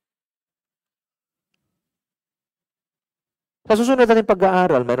 Sa susunod natin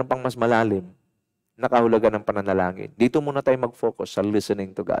pag-aaral, mayroon pang mas malalim na kahulugan ng pananalangin. Dito muna tayo mag-focus sa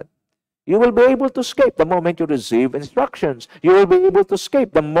listening to God. You will be able to escape the moment you receive instructions. You will be able to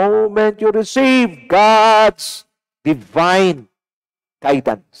escape the moment you receive God's divine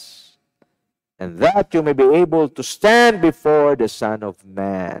guidance. And that you may be able to stand before the Son of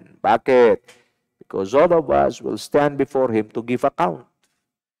Man. Bakit? Because all of us will stand before Him to give account.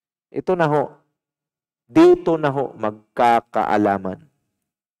 Ito na ho. Dito na ho magkakaalaman.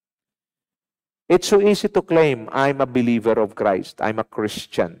 It's so easy to claim, I'm a believer of Christ. I'm a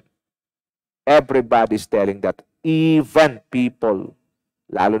Christian. Everybody's telling that. Even people,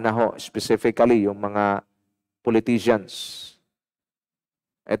 lalo na ho, specifically yung mga politicians.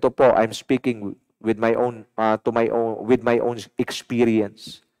 Ito po, I'm speaking with my own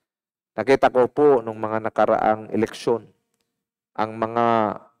experience. Nakita ko po nung mga nakaraang eleksyon, ang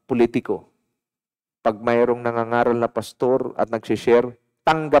mga politiko, pag mayroong nangangaral na pastor at nagsishare,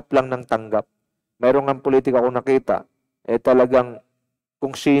 tanggap lang ng tanggap. Mayroong ang politiko ako nakita, talagang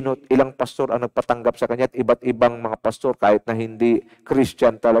kung sino, ilang pastor ang nagpatanggap sa kanya at iba't ibang mga pastor, kahit na hindi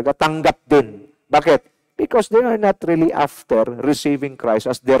Christian talaga, tanggap din. Bakit? Because they are not really after receiving Christ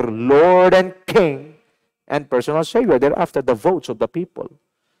as their Lord and King and personal Savior. They're after the votes of the people.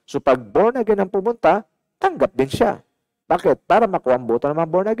 So pag born again ang pumunta, tanggap din siya. Bakit? Para makuha ang boto ng mga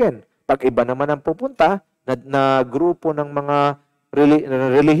born again. Pag iba naman ang pupunta, na grupo ng mga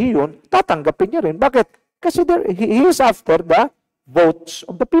relihiyon, tatanggapin niya rin. Bakit? Kasi he is after the votes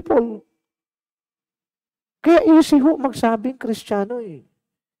of the people. Kaya easy ho magsabing Kristiyano eh.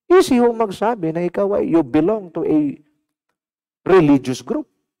 Easy ho magsabi na ikaw ay you belong to a religious group.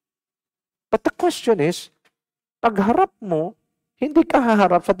 But the question is, pagharap mo, hindi ka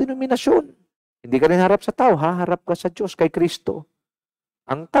haharap sa denominasyon. Hindi ka rin harap sa tao, haharap ka sa Diyos, kay Kristo.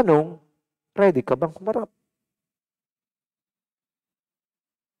 Ang tanong, ready ka bang kumarap?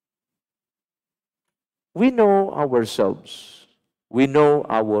 We know ourselves. We know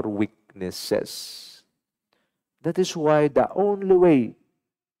our weaknesses. That is why the only way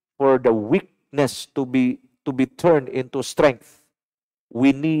for the weakness to be turned into strength, we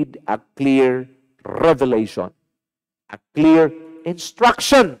need a clear revelation, a clear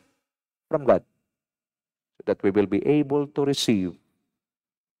instruction from God, so that we will be able to receive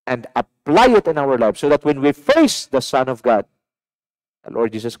and apply it in our lives, so that when we face the Son of God, the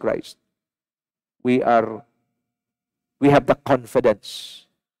Lord Jesus Christ, we have the confidence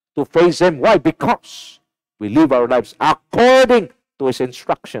to face Him. Why? Because we live our lives according to His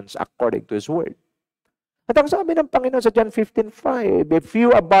instructions, according to His Word. At ang sabi ng Panginoon sa John 15:5, if you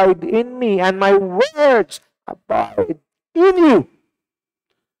abide in me and my words abide in you,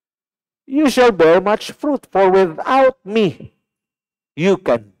 you shall bear much fruit, for without me, you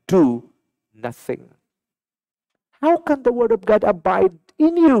can do nothing. How can the Word of God abide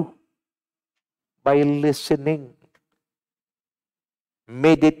in you? By listening,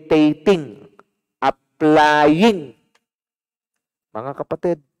 meditating, applying. Mga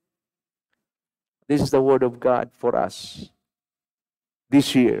kapatid, this is the Word of God for us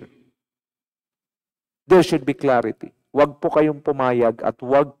this year. There should be clarity. Huwag po kayong pumayag at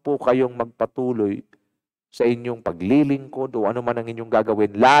huwag po kayong magpatuloy sa inyong paglilingkod o ano man ang inyong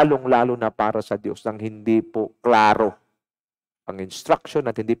gagawin, lalong-lalo na para sa Diyos, nang hindi po klaro ang instruction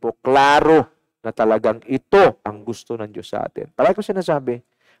at hindi po klaro na talagang ito ang gusto ng Diyos sa atin. Palagi ko sinasabi,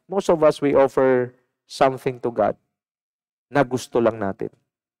 most of us, we offer something to God na gusto lang natin.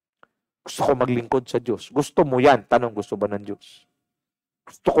 Gusto ko maglingkod sa Diyos. Gusto mo yan? Tanong, gusto ba ng Diyos?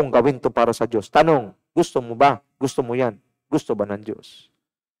 Gusto kong gawin to para sa Diyos. Tanong, gusto mo ba? Gusto mo yan? Gusto ba ng Diyos?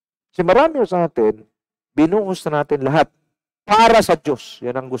 Kasi marami sa atin, binuhos na natin lahat para sa Diyos.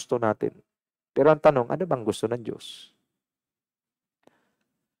 Yan ang gusto natin. Pero ang tanong, ano bang gusto ng Diyos?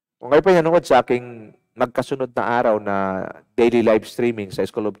 Kung kayo pa nanonood sa aking magkasunod na araw na daily live streaming sa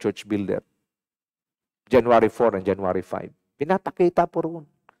School of Church Builder, January 4 and January 5, pinapakita po roon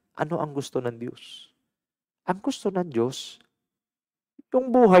ano ang gusto ng Diyos. Ang gusto ng Diyos, yung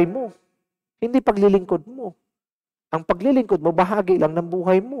buhay mo, hindi paglilingkod mo. Ang paglilingkod mo, bahagi lang ng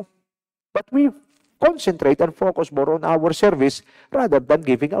buhay mo. But we concentrate and focus more on our service rather than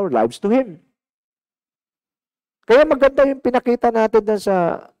giving our lives to Him. Kaya maganda yung pinakita natin na sa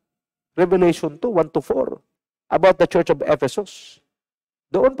Revelation 2, 1-4, about the Church of Ephesus.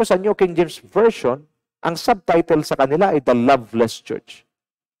 Doon po sa New King James Version, ang subtitle sa kanila ay The Loveless Church.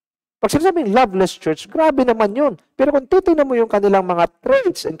 Pag sinasabing loveless church, grabe naman yun. Pero kung titignan mo yung kanilang mga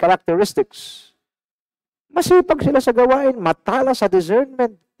traits and characteristics, masipag sila sa gawain, matala sa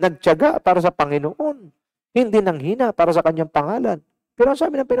discernment, nagtiyaga para sa Panginoon, hindi nanghina para sa kanyang pangalan. Pero ang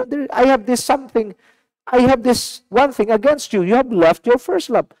sabi ng Panginoon, I have this one thing against you. You have left your first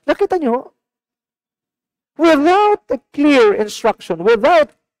love. Nakita nyo? Without a clear instruction,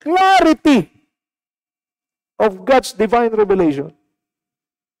 without clarity of God's divine revelation,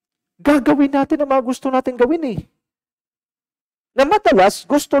 gagawin natin ang mga gusto natin gawin eh. Na madalas,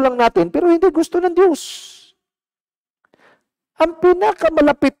 gusto lang natin, pero hindi gusto ng Diyos. Ang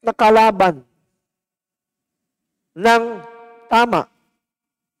pinakamalapit na kalaban ng tama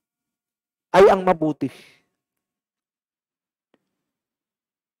ay ang mabuti.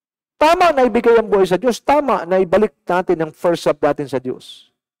 Tama na ibigay ang buhay sa Diyos. Tama na ibalik natin ang first love natin sa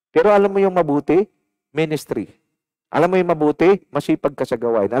Diyos. Pero alam mo yung mabuti? Ministry. Alam mo yung mabuti? Masipag ka sa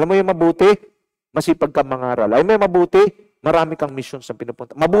gawain. Alam mo yung mabuti? Masipag ka mangaral. Alam mo yung mabuti? Marami kang mission sa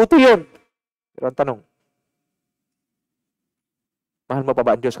pinupunta. Mabuti yun. Pero ang tanong, mahal mo pa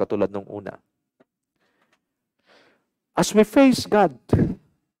ba ang Diyos katulad nung una? As we face God,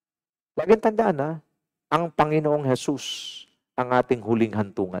 laging tandaan ang Panginoong Jesus ang ating huling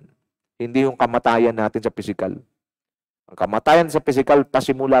hantungan. Hindi yung kamatayan natin sa pisikal. Ang kamatayan sa pisikal,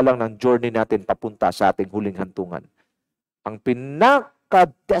 pasimula lang ng journey natin papunta sa ating huling hantungan. Ang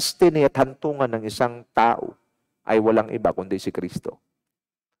pinaka-destiny at hantungan ng isang tao ay walang iba kundi si Kristo.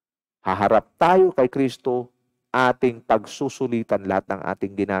 Haharap tayo kay Kristo, ating pagsusulitan lahat ng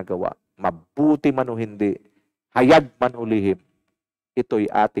ating ginagawa. Mabuti man o hindi, hayag man o lihim, ito'y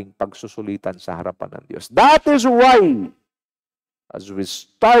ating pagsusulitan sa harapan ng Diyos. That is why, as we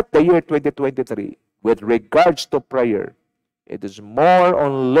start the year 2023, with regards to prayer, it is more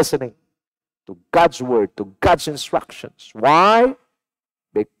on listening to God's Word, to God's instructions. Why?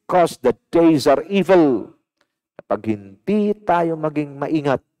 Because the days are evil. Pag hindi tayo maging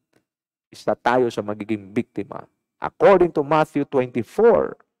maingat, isa tayo sa magiging biktima. According to Matthew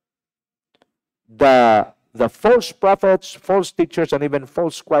 24, the false prophets, false teachers, and even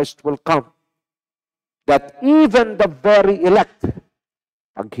false Christ will come. That even the very elect,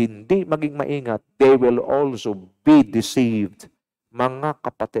 pag hindi maging maingat, they will also be deceived. Mga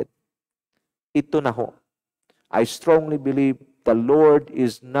kapatid, ito na ho. I strongly believe the Lord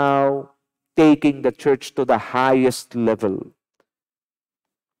is now taking the church to the highest level.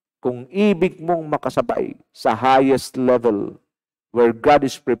 Kung ibig mong makasabay sa highest level, where God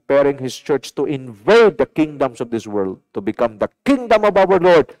is preparing His church to invade the kingdoms of this world, to become the kingdom of our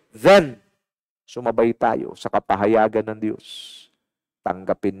Lord, then, sumabay tayo sa kapahayagan ng Diyos.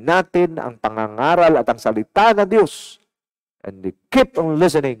 Tanggapin natin ang pangangaral at ang salita ng Diyos, and we keep on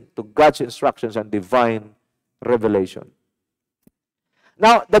listening to God's instructions and divine revelation.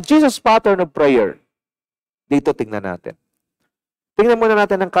 Now, the Jesus pattern of prayer, dito tingnan natin. Tingnan muna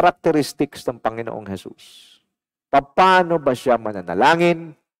natin ang characteristics ng Panginoong Jesus. Paano ba siya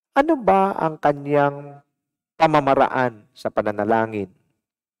mananalangin? Ano ba ang kanyang pamamaraan sa pananalangin?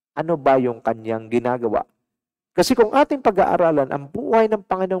 Ano ba yung kanyang ginagawa? Kasi kung ating pag-aaralan, ang buhay ng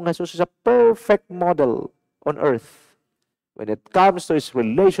Panginoong Jesus is a perfect model on earth. When it comes to His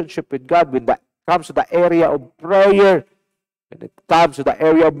relationship with God, when it comes to the area of prayer, when it comes to the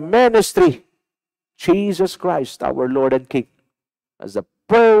area of ministry, Jesus Christ, our Lord and King, as a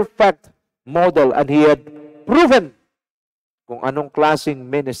perfect model, and He had proven kung anong klaseng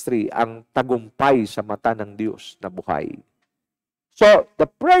ministry ang tagumpay sa mata ng Diyos na buhay. So, the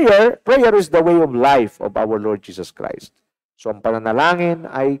prayer is the way of life of our Lord Jesus Christ. So, ang pananalangin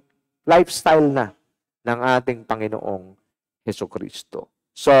ay lifestyle na ng ating Panginoong Hesukristo.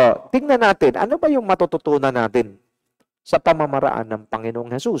 So, tingnan natin, ano ba yung matututunan natin sa pamamaraan ng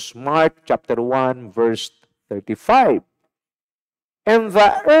Panginoong Jesus? Mark chapter 1, verse 35. In the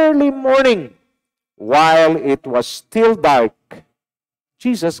early morning, while it was still dark,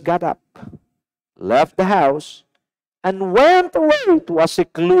 Jesus got up, left the house, and went away to a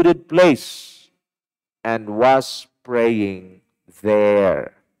secluded place, and was praying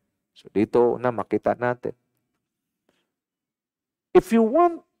there. So dito na makita natin. If you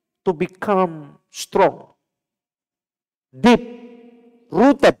want to become strong, deep,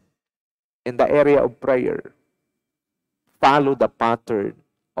 rooted in the area of prayer, follow the pattern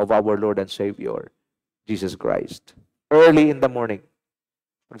of our Lord and Savior, Jesus Christ. Early in the morning.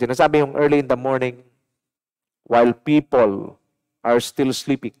 Pag sinasabi yung early in the morning, while people are still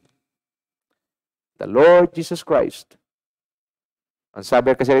sleeping, the Lord Jesus Christ, ang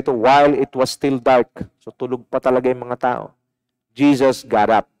sabi kasi dito, while it was still dark, so tulog pa talaga yung mga tao, Jesus got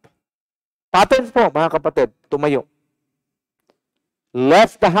up. Pattern po, mga kapatid, tumayo.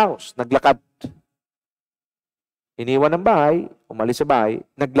 Left the house, naglakad. Iniwan ng bahay, umalis sa bahay,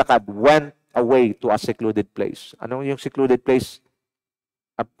 naglakad, went away to a secluded place. Ano yung secluded place?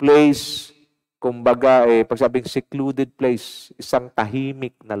 A place, kumbaga, pag sabing secluded place, isang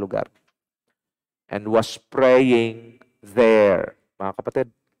tahimik na lugar. And was praying there. Mga kapatid,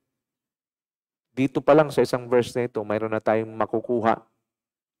 dito pa lang sa isang verse na ito, mayroon na tayong makukuha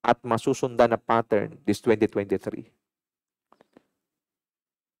at masusundan na pattern this 2023.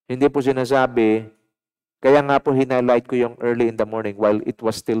 Hindi po sinasabi, kaya nga po hinighlight ko yung early in the morning while it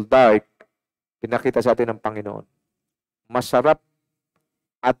was still dark, pinakita sa atin ng Panginoon. Masarap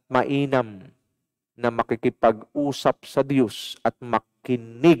at mainam na makikipag-usap sa Diyos at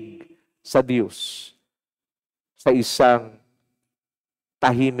makinig sa Diyos sa isang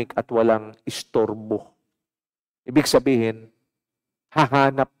tahimik at walang istorbo. Ibig sabihin,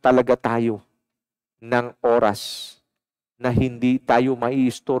 hahanap talaga tayo ng oras na hindi tayo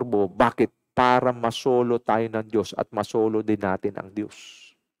maiistorbo. Bakit? Para masolo tayo ng Diyos at masolo din natin ang Diyos.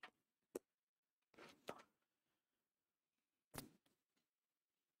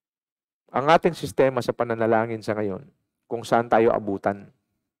 Ang ating sistema sa pananalangin sa ngayon, kung saan tayo abutan,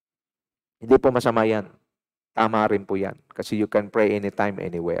 hindi po masama yan. Tama rin po yan. Kasi you can pray anytime,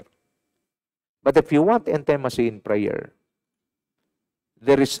 anywhere. But if you want intimacy in prayer,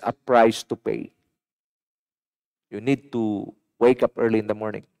 there is a price to pay. You need to wake up early in the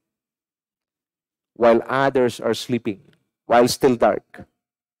morning while others are sleeping, while still dark.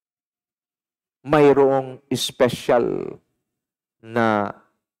 Mayroong special na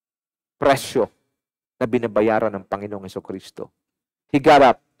presyo na binabayaran ng Panginoong Jesucristo. He got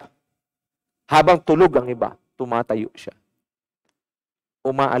up. Habang tulog ang iba, tumatayo siya.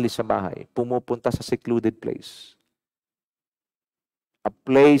 Umaalis sa bahay, pumupunta sa secluded place. A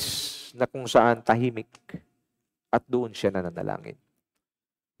place na kung saan tahimik at doon siya nananalangin.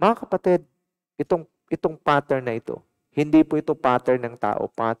 Mga kapatid, itong pattern na ito, hindi po ito pattern ng tao,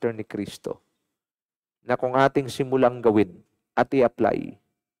 pattern ni Kristo. Na kung ating simulang gawin at i-apply,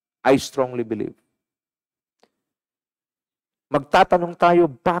 I strongly believe. Magtatanong tayo,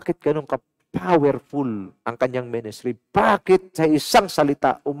 bakit ganun ka-powerful ang kanyang ministry? Bakit sa isang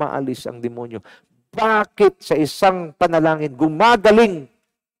salita umaalis ang demonyo? Bakit sa isang panalangin gumagaling?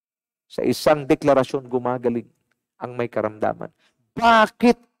 Sa isang deklarasyon gumagaling ang may karamdaman?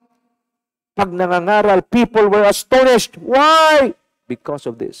 Bakit pag nangangaral, people were astonished? Why? Because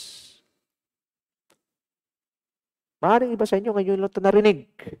of this. Maaaring iba sa inyo ngayon lang ito narinig.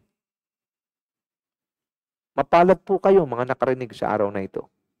 Mapalad po kayo mga nakarinig sa araw na ito.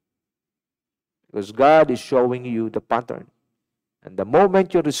 Because God is showing you the pattern. And the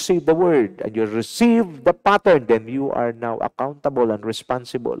moment you receive the word and you receive the pattern, then you are now accountable and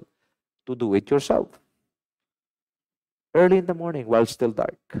responsible to do it yourself. Early in the morning while still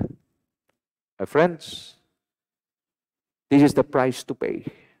dark. My friends, this is the price to pay.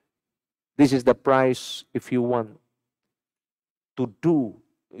 This is the price if you want to do,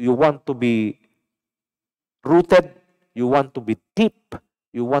 you want to be rooted, you want to be deep,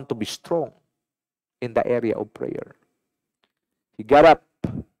 you want to be strong in the area of prayer. He got up.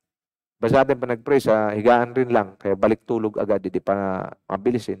 Basta natin pa nag-pray sa higaan rin lang, kaya balik tulog agad, hindi pa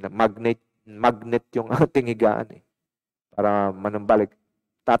mabilis magnet yung ating higaan para manambalik.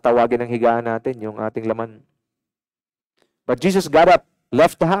 Tatawagin ang higaan natin yung ating laman. But Jesus got up,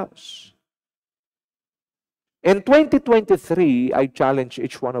 left the house. In 2023, I challenge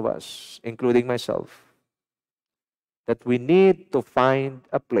each one of us, including myself, that we need to find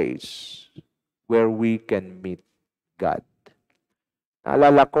a place where we can meet God.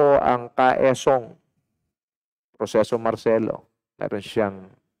 Naalala ko ang kaesong Proseso Marcelo. Meron siyang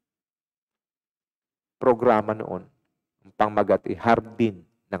programa noon. Ang pangmagat Hardin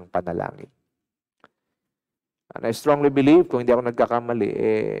ng Panalangin. And I strongly believe, kung hindi ako nagkakamali,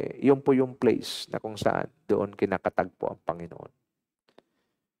 yun po yung place na kung saan doon kinakatagpo ang Panginoon.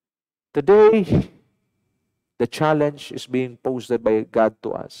 Today, the challenge is being posed by God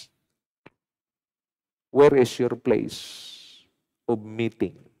to us. Where is your place of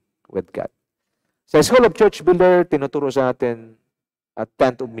meeting with God. Sa School of Church Builder, tinuturo sa atin a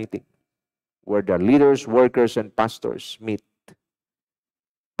tent of meeting where the leaders, workers, and pastors meet.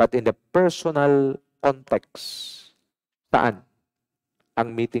 But in the personal context, saan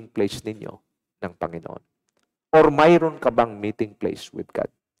ang meeting place ninyo ng Panginoon? Or mayroon ka bang meeting place with God?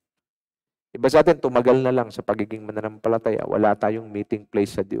 Iba sa atin, tumagal na lang sa pagiging mananampalataya. Wala tayong meeting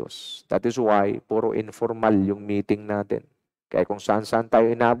place sa Diyos. That is why, puro informal yung meeting natin. Kaya kung saan-saan tayo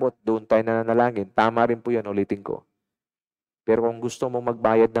inabot, doon tayo nananalangin. Tama rin po yan, ulitin ko. Pero kung gusto mong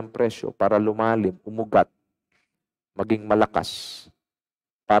magbayad ng presyo para lumalim, umugat, maging malakas,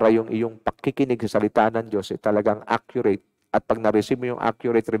 para yung iyong pakikinig sa salita ng Diyos ay talagang accurate. At pag na-receive mo yung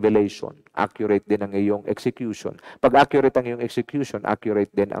accurate revelation, accurate din ang iyong execution. Pag accurate ang iyong execution, accurate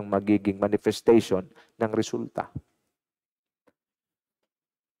din ang magiging manifestation ng resulta.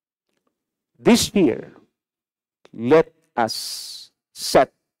 This year, let us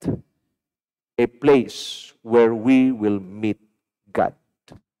set a place where we will meet God.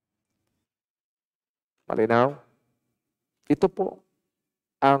 Malinaw? Ito po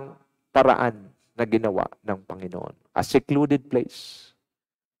ang paraan na ginawa ng Panginoon. A secluded place.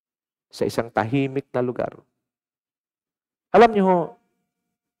 Sa isang tahimik na lugar. Alam niyo ho,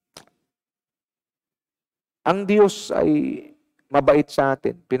 ang Diyos ay mabait sa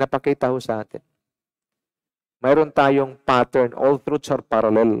atin. Pinapakita ho sa atin. Mayroon tayong pattern. All truths are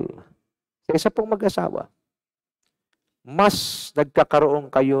parallel. Sa isa pong mag-asawa, mas nagkakaroon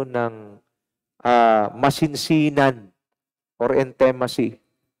kayo ng masinsinan or intimacy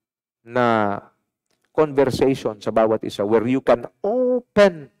na conversation sa bawat isa where you can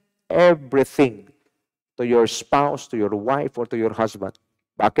open everything to your spouse, to your wife, or to your husband.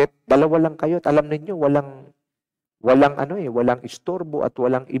 Bakit? Dalawa lang kayo at alam ninyo, walang istorbo at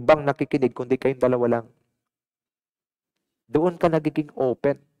walang ibang nakikinig kundi kayong dalawa lang. Doon ka nagiging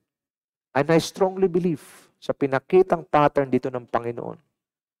open. And I strongly believe sa pinakitang pattern dito ng Panginoon.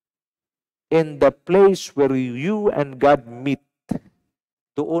 In the place where you and God meet,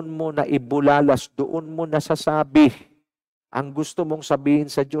 doon mo na ibulalas, doon mo nasasabi ang gusto mong sabihin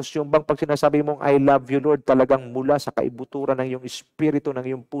sa Diyos. Yung bang pag sinasabi mong, I love you, Lord, talagang mula sa kaibuturan ng iyong espiritu, ng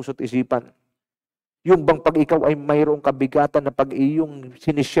iyong puso't isipan. Yung bang pag ikaw ay mayroong kabigatan na pag iyong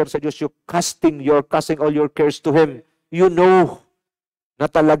sinishare sa Diyos, you're casting all your cares to Him. You know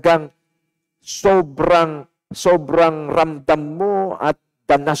na talagang sobrang ramdam mo at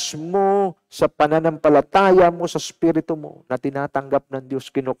danas mo sa pananampalataya mo sa spirito mo na tinatanggap ng Diyos,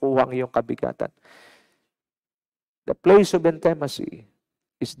 kinukuha ang iyong kabigatan. The place of intimacy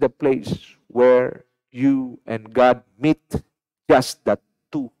is the place where you and God meet, just the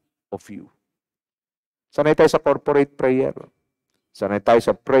two of you. Sanay tayo sa corporate prayer. Sanay tayo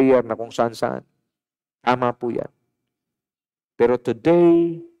sa prayer na kung saan-saan. Tama po yan. Pero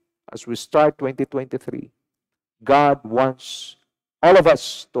today, as we start 2023, God wants all of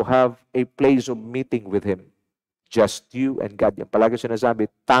us to have a place of meeting with Him. Just you and God. Yan palagi sinasabi,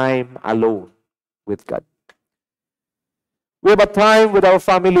 time alone with God. We have a time with our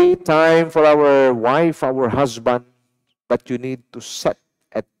family, time for our wife, our husband, but you need to set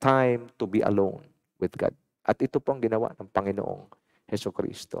a time to be alone with God. At ito pong ginawa ng Panginoong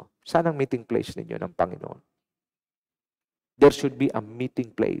Hesukristo. Saan ang meeting place ninyo ng Panginoon? There should be a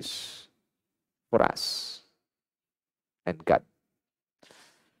meeting place for us and God.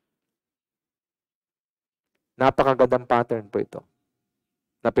 Napakagandang pattern po ito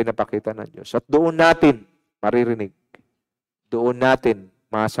na pinapakita ng Diyos. At doon natin maririnig. Doon natin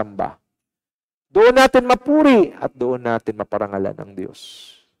masamba. Doon natin mapuri at doon natin maparangalan ng Diyos.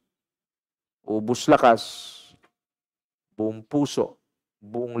 Ubus lakas, buong puso,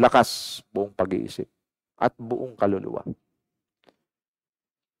 buong lakas, buong pag-iisip, at buong kaluluwa.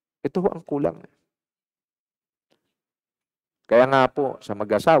 Ito ang kulang. Kaya nga po, sa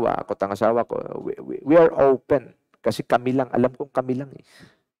mag-asawa, ako at ang asawa ko, we are open. Kasi kami lang, alam kong kami lang eh.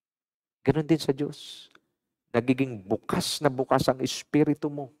 Ganon din sa Diyos. Nagiging bukas na bukas ang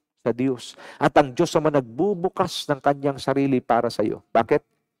espiritu mo sa Diyos. At ang Diyos naman nagbubukas ng kanyang sarili para sa iyo. Bakit?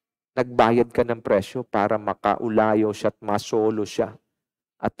 Nagbayad ka ng presyo para makaulayo siya at masolo siya.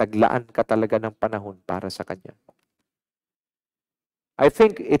 At taglaan ka talaga ng panahon para sa kanya. I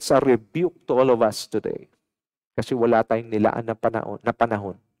think it's a rebuke to all of us today. Kasi wala tayong nilaan na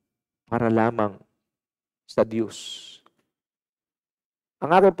panahon para lamang sa Diyos.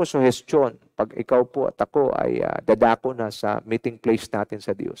 Ang aking po suhestyon, pag ikaw po at ako ay dadako na sa meeting place natin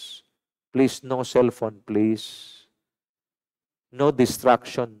sa Diyos, please, no cellphone, please. No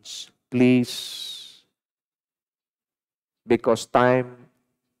distractions, please. Because time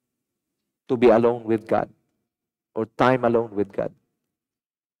to be alone with God or time alone with God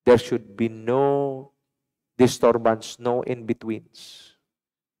There should be no disturbance, no in-betweens.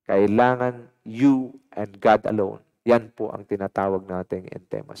 Kailangan you and God alone. Yan po ang tinatawag nating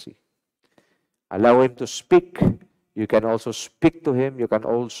intimacy. Allow Him to speak. You can also speak to Him. You can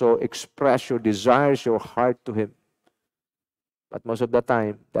also express your desires, your heart to Him. But most of the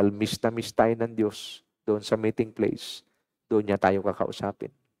time, dahil miss na miss tayo ng Diyos doon sa meeting place, doon niya tayo kakausapin.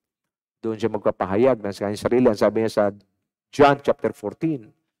 Doon siya magpapahayag ng kanyang sarili. Ang sabi niya sa John chapter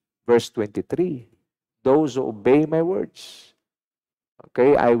 14, verse 23, those who obey my words,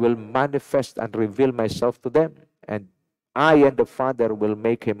 okay, I will manifest and reveal myself to them, and I and the Father will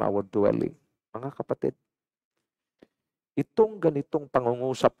make Him our dwelling. Mga kapatid, itong ganitong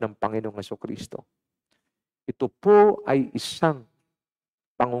pangungusap ng Panginoong Jesucristo, ito po ay isang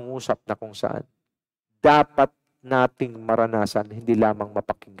pangungusap na kung saan dapat nating maranasan, hindi lamang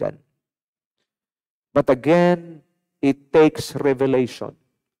mapakinggan. But again, it takes revelation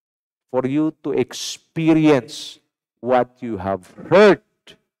for you to experience what you have heard.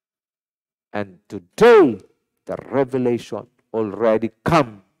 And today, the revelation already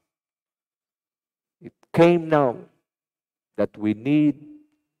come. It came now that we need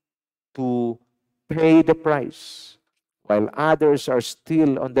to pay the price while others are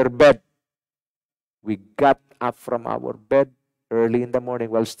still on their bed. We got up from our bed early in the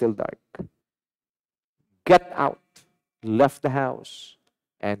morning while still dark. Get out, left the house,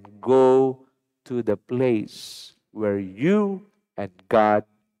 and go to the place where you and God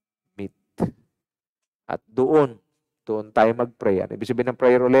meet. At doon tayo mag-pray. Ano ibig sabihin ng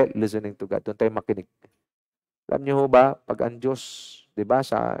prayer ulit? Listening to God. Doon tayo makinig. Alam niyo ba, pag ang Diyos, di ba,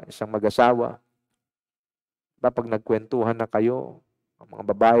 sa isang mag-asawa, diba, pag nagkwentuhan na kayo, ang mga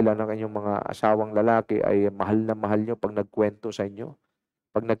babae lang ng inyong mga asawang lalaki ay mahal na mahal nyo pag nagkwento sa inyo.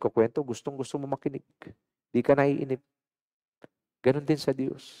 Pag nagkukwento, gustong-gusto mo makinig. Di ka naiinip. Ganon din sa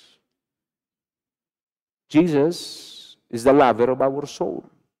Diyos. Jesus is the lover of our soul.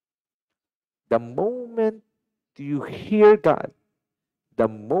 The moment you hear God, the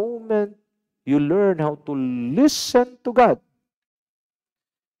moment you learn how to listen to God,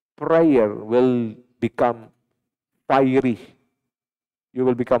 prayer will become fiery. You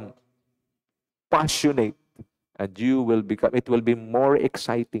will become passionate, and it will be more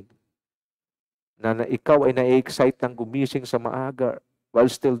exciting. Na ikaw ay na-excite ng gumising sa maaga while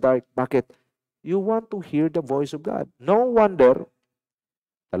still dark. Bakit? You want to hear the voice of God. No wonder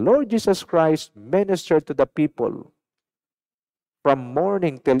the Lord Jesus Christ ministered to the people from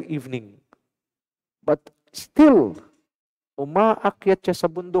morning till evening. But still, umaakyat siya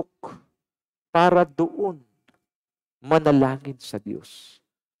sa bundok para doon manalangin sa Diyos.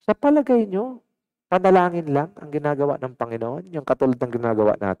 Sa palagay nyo, panalangin lang ang ginagawa ng Panginoon, yung katulad ng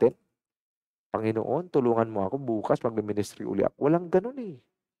ginagawa natin? Panginoon, tulungan mo ako bukas mag-ministry uli ako. Walang ganun eh.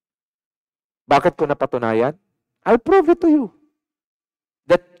 Bakit ko napatunayan? I'll prove it to you.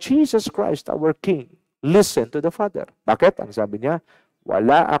 That Jesus Christ, our King, listened to the Father. Bakit? Ang sabi niya,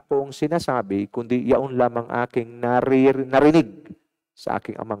 wala akong sinasabi, kundi yaon lamang aking narinig sa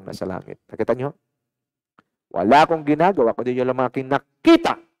aking amang nasa langit. Nakita niyo? Wala akong ginagawa, kundi yun lamang aking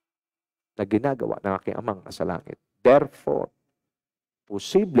nakita na ginagawa ng aking amang nasa langit. Therefore,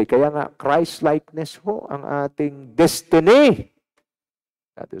 posible, kaya nga Christ-likeness ho ang ating destiny.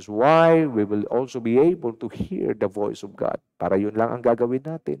 That is why we will also be able to hear the voice of God. Para yun lang ang gagawin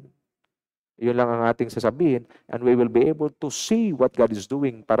natin. Yun lang ang ating sasabihin, and we will be able to see what God is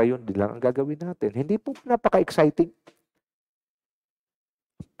doing. Para yun din lang ang gagawin natin. Hindi po napaka-exciting.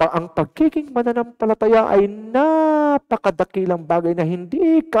 Ang pagiging mananampalataya ay napakadakilang bagay na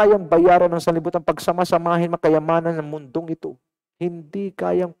hindi kayang bayaran ng sanlibutan pagsama-samahin makayamanan ng mundong ito. Hindi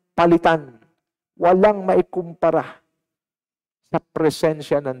kayang palitan. Walang maikumpara sa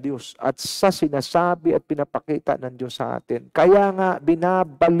presensya ng Diyos at sa sinasabi at pinapakita ng Diyos sa atin. Kaya nga,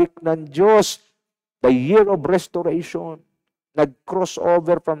 binabalik ng Diyos the year of restoration.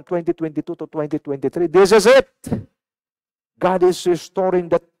 Nag-crossover from 2022 to 2023. This is it. God is restoring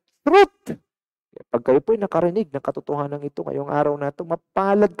the truth. Pag kayo po'y nakarinig ng katotohanan ito ngayong araw na ito,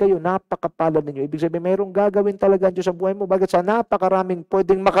 mapalad kayo, napakapalad ninyo. Ibig sabihin, mayroong gagawin talaga ang Diyos sa buhay mo. Bakit? Sa napakaraming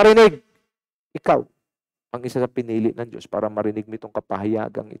pwedeng makarinig. Ikaw, ang isa sa pinili ng Diyos para marinig mo itong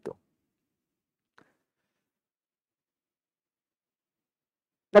kapahayagang ito.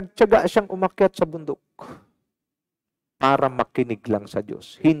 Nagtiyaga siyang umakyat sa bundok para makinig lang sa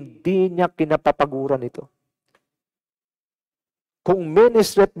Diyos. Hindi niya kinapapaguran ito. Kung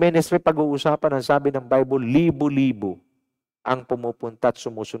ministry at ministry pag-uusapan, ang sabi ng Bible, libo-libo ang pumupunta at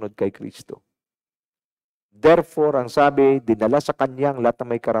sumusunod kay Kristo. Therefore, ang sabi, dinala sa kanyang lahat na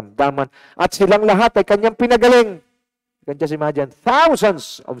may karamdaman at silang lahat ay kanyang pinagaling. You can just imagine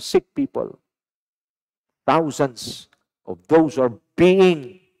thousands of sick people, thousands of those who are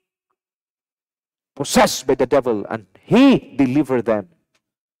being possessed by the devil, and He delivered them.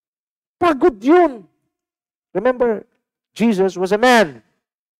 Pagod yun. Remember, Jesus was a man.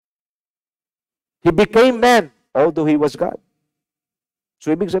 He became man, although He was God.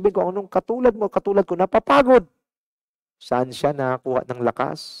 So, ibig sabihin ko, anong katulad mo, katulad ko, napapagod. Saan siya nakakuha ng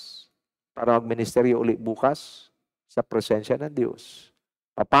lakas para mag-ministeryo uli bukas? Sa presensya ng Diyos.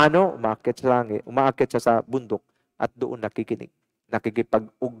 Paano? Umaakit siya sa bundok at doon nakikinig.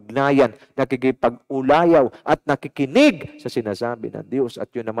 Nakikipag-ugnayan, nakikipag-ulayaw, at nakikinig sa sinasabi ng Diyos.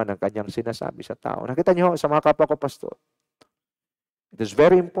 At yun naman ang kanyang sinasabi sa tao. Nakita niyo sa mga kapwa ko, pastor, it is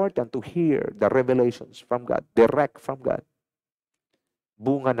very important to hear the revelations from God, direct from God.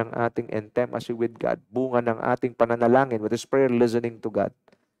 Bunga ng ating intimacy with God, bunga ng ating pananalangin with His prayer, listening to God.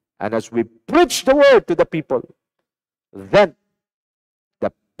 And as we preach the word to the people, then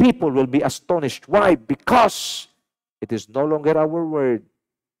the people will be astonished. Why? Because it is no longer our word,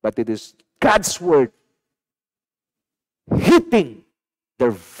 but it is God's word hitting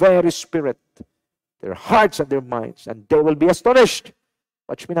their very spirit, their hearts and their minds, and they will be astonished.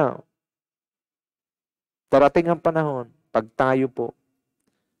 Watch me now. Darating ang panahon, pag tayo po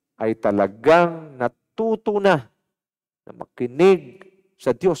ay talagang natuto na makinig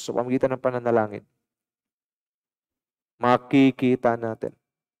sa Diyos sa pamamagitan ng pananalangin, makikita natin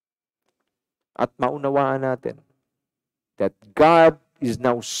at maunawaan natin that God is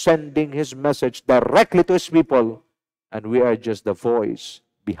now sending His message directly to His people, and we are just the voice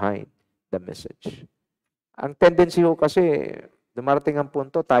behind the message. Ang tendency ho kasi, dumarating ang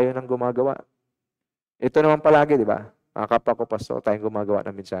punto, tayo nang gumagawa. Ito naman palagi, di ba? Mga kapwa ko, pastor, tayong gumagawa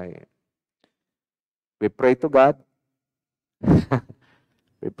ng mensahe. We pray to God.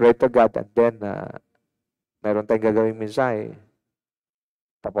 We pray to God, and then meron tayong gagawing mensahe.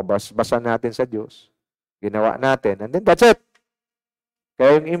 Papabasa natin sa Diyos. Ginawa natin, and then that's it.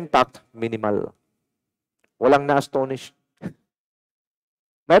 Kaya yung impact, minimal. Walang na-astonish.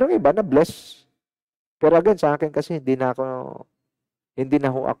 Merong iba na bless. Pero again, sa akin kasi, hindi na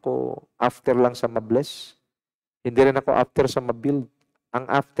ho ako after lang sa ma-bless. Hindi rin ako after sa ma-build. Ang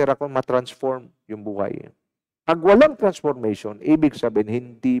after ako ma-transform yung buhay. Pag walang transformation, ibig sabihin,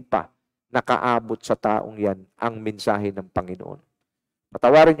 hindi pa nakaabot sa taong yan ang mensahe ng Panginoon.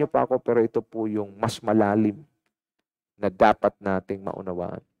 Patawarin niyo pa ako, pero ito po yung mas malalim na dapat nating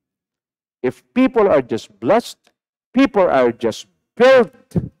maunawaan. If people are just blessed, people are just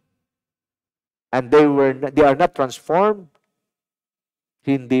built, and they are not transformed,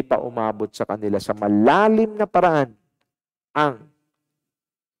 hindi pa umabot sa kanila sa malalim na paraan ang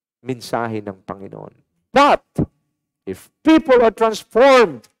mensahe ng Panginoon. But, if people are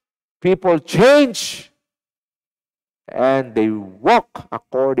transformed, people change, and they walk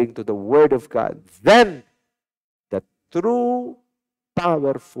according to the Word of God, then the true,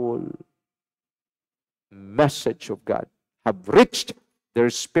 powerful message of God have reached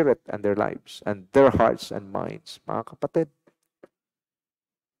their spirit and their lives and their hearts and minds. Mga kapatid,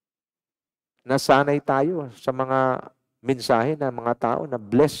 nasanay tayo sa mga mensahe ng mga tao na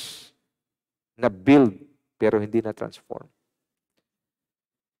bless, na build, pero hindi na transform.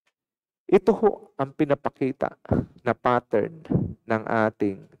 Ito ho ang pinapakita na pattern ng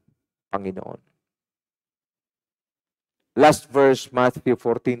ating Panginoon. Last verse, Matthew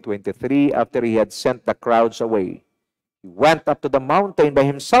 14:23, after He had sent the crowds away, He went up to the mountain by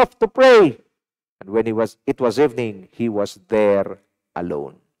Himself to pray. And when it was evening, He was there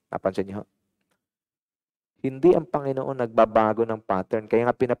alone. Napansin niyo? Hindi ang Panginoon nagbabago ng pattern.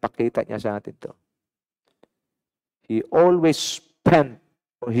 Kaya nga pinapakita niya sa atin to.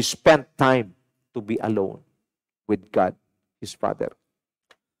 He spent time to be alone with God, His Father.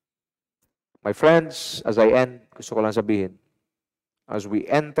 My friends, as I end, gusto ko lang sabihin, as we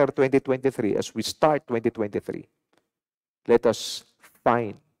enter 2023, as we start 2023, let us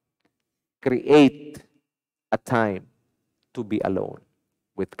create a time to be alone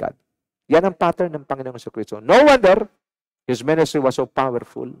with God. Yan ang pattern ng Panginoong Jesucristo. No wonder His ministry was so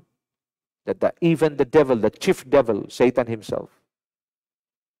powerful that even the devil, the chief devil, Satan himself,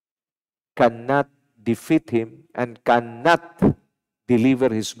 cannot defeat Him and cannot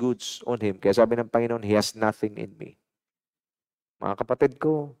deliver His goods on Him. Kaya sabi ng Panginoon, He has nothing in me. Mga kapatid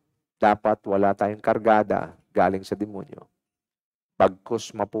ko, dapat wala tayong kargada galing sa demonyo.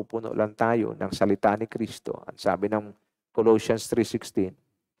 Bagkus mapupuno lang tayo ng salita ni Kristo. Ang sabi ng Colossians 3:16,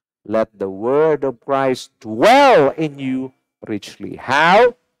 let the word of Christ dwell in you richly.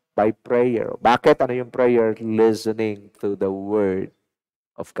 How? By prayer. Bakit? Ano yung prayer? Listening to the word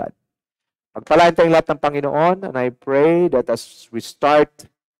of God. Pagpalain tayong lahat ng Panginoon, and I pray that as we start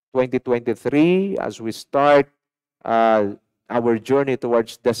 2023, as we start our journey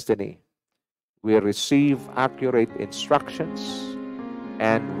towards destiny, we receive accurate instructions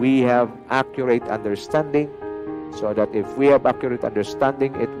and we have accurate understanding, so that if we have accurate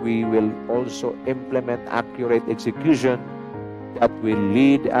understanding, we will also implement accurate execution that will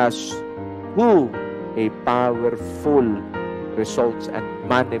lead us to a powerful results and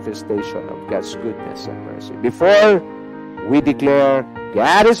manifestation of God's goodness and mercy. Before we declare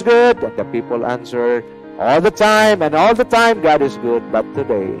God is good, and the people answer all the time, and all the time God is good, but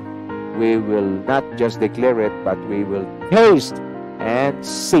today we will not just declare it, but we will taste and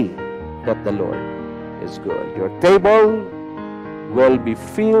see that the Lord is good. Your table will be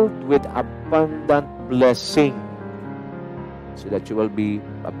filled with abundant blessing, so that you will be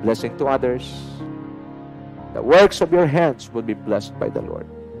a blessing to others. The works of your hands will be blessed by the Lord.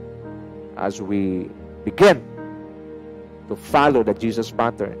 As we begin to follow the Jesus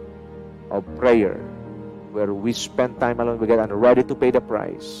pattern of prayer, where we spend time alone with God and ready to pay the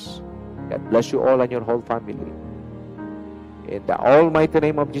price. God bless you all and your whole family. In the almighty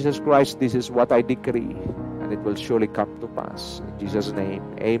name of Jesus Christ, this is what I decree, and it will surely come to pass. In Jesus' name,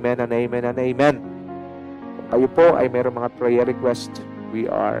 amen and amen and amen. Kung kayo po ay mayroong mga prayer request, we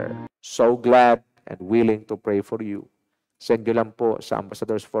are so glad and willing to pray for you. Send nyo lang po sa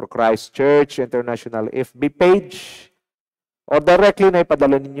Ambassadors for Christ Church International FB page, or directly na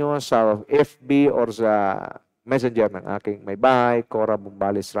ipadala ninyo sa FB or sa messenger ng aking may bahay, Cora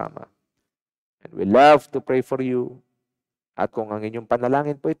Bumbales Rama. And we love to pray for you. At kung ang inyong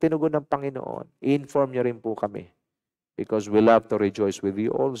panalangin po ay tinugon ng Panginoon, inform nyo rin po kami. Because we love to rejoice with you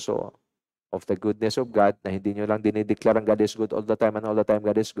also of the goodness of God, na hindi nyo lang dinideclare ang God is good all the time and all the time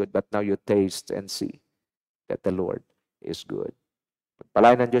God is good, but now you taste and see that the Lord is good.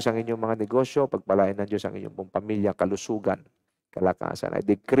 Pagpalain ng Diyos ang inyong mga negosyo, pagpalain ng Diyos ang inyong pong pamilya, kalusugan, kalakasan. I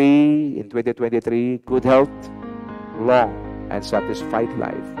decree in 2023, good health, long and satisfied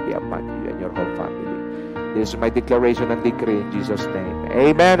life be upon you and your whole family. This is my declaration and decree in Jesus' name.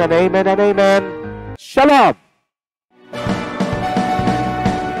 Amen and amen and amen. Shalom!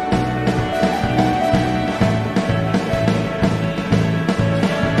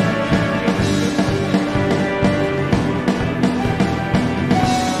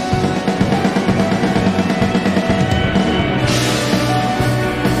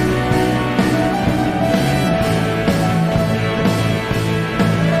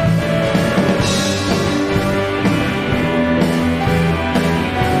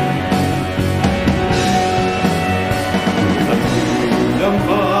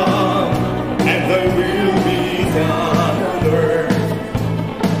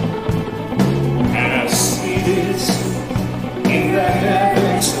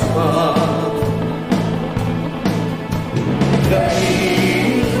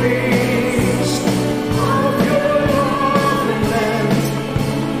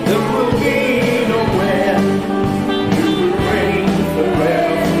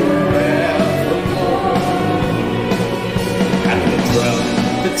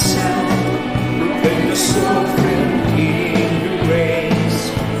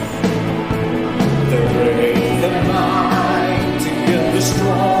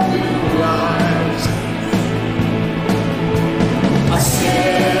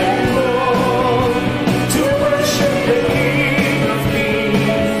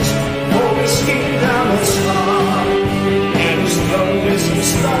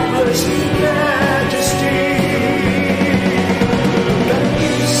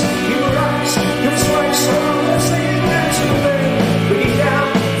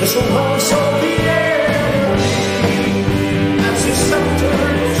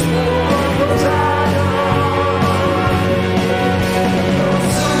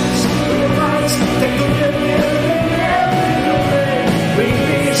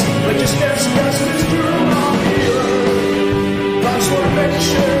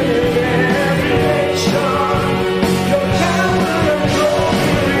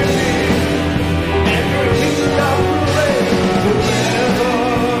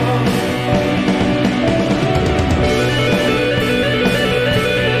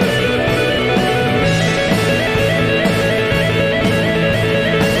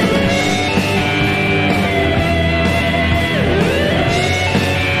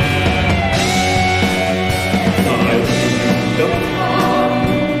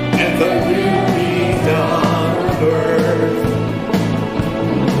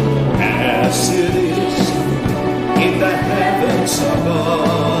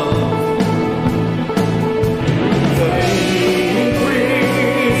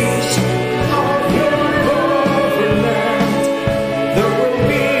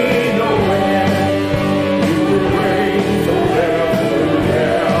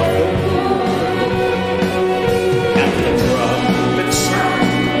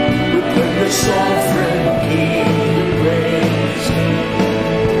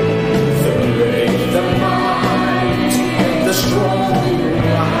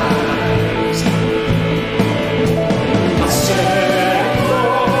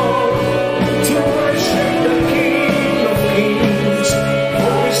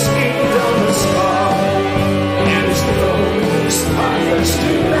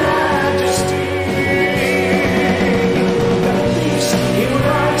 majesty. The beast, he will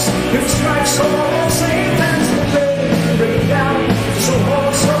rise, he will strike all Satan's domain, bring down so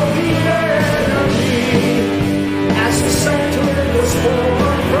also the enemy. As the sanctuary was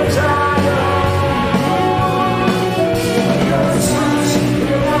born from Zion, God's house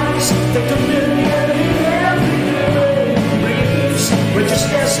will rise, the dominion in every day, bringing peace,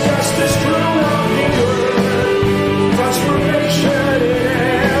 righteousness, justice, true on the earth, transformation in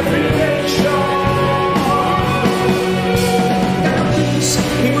every nation. And peace,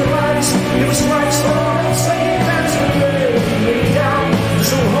 he will rise, he will strike all Satan's domain, bring down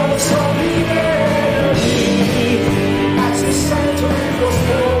so also the enemy. As the sanctuary was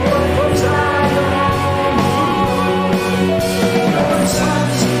born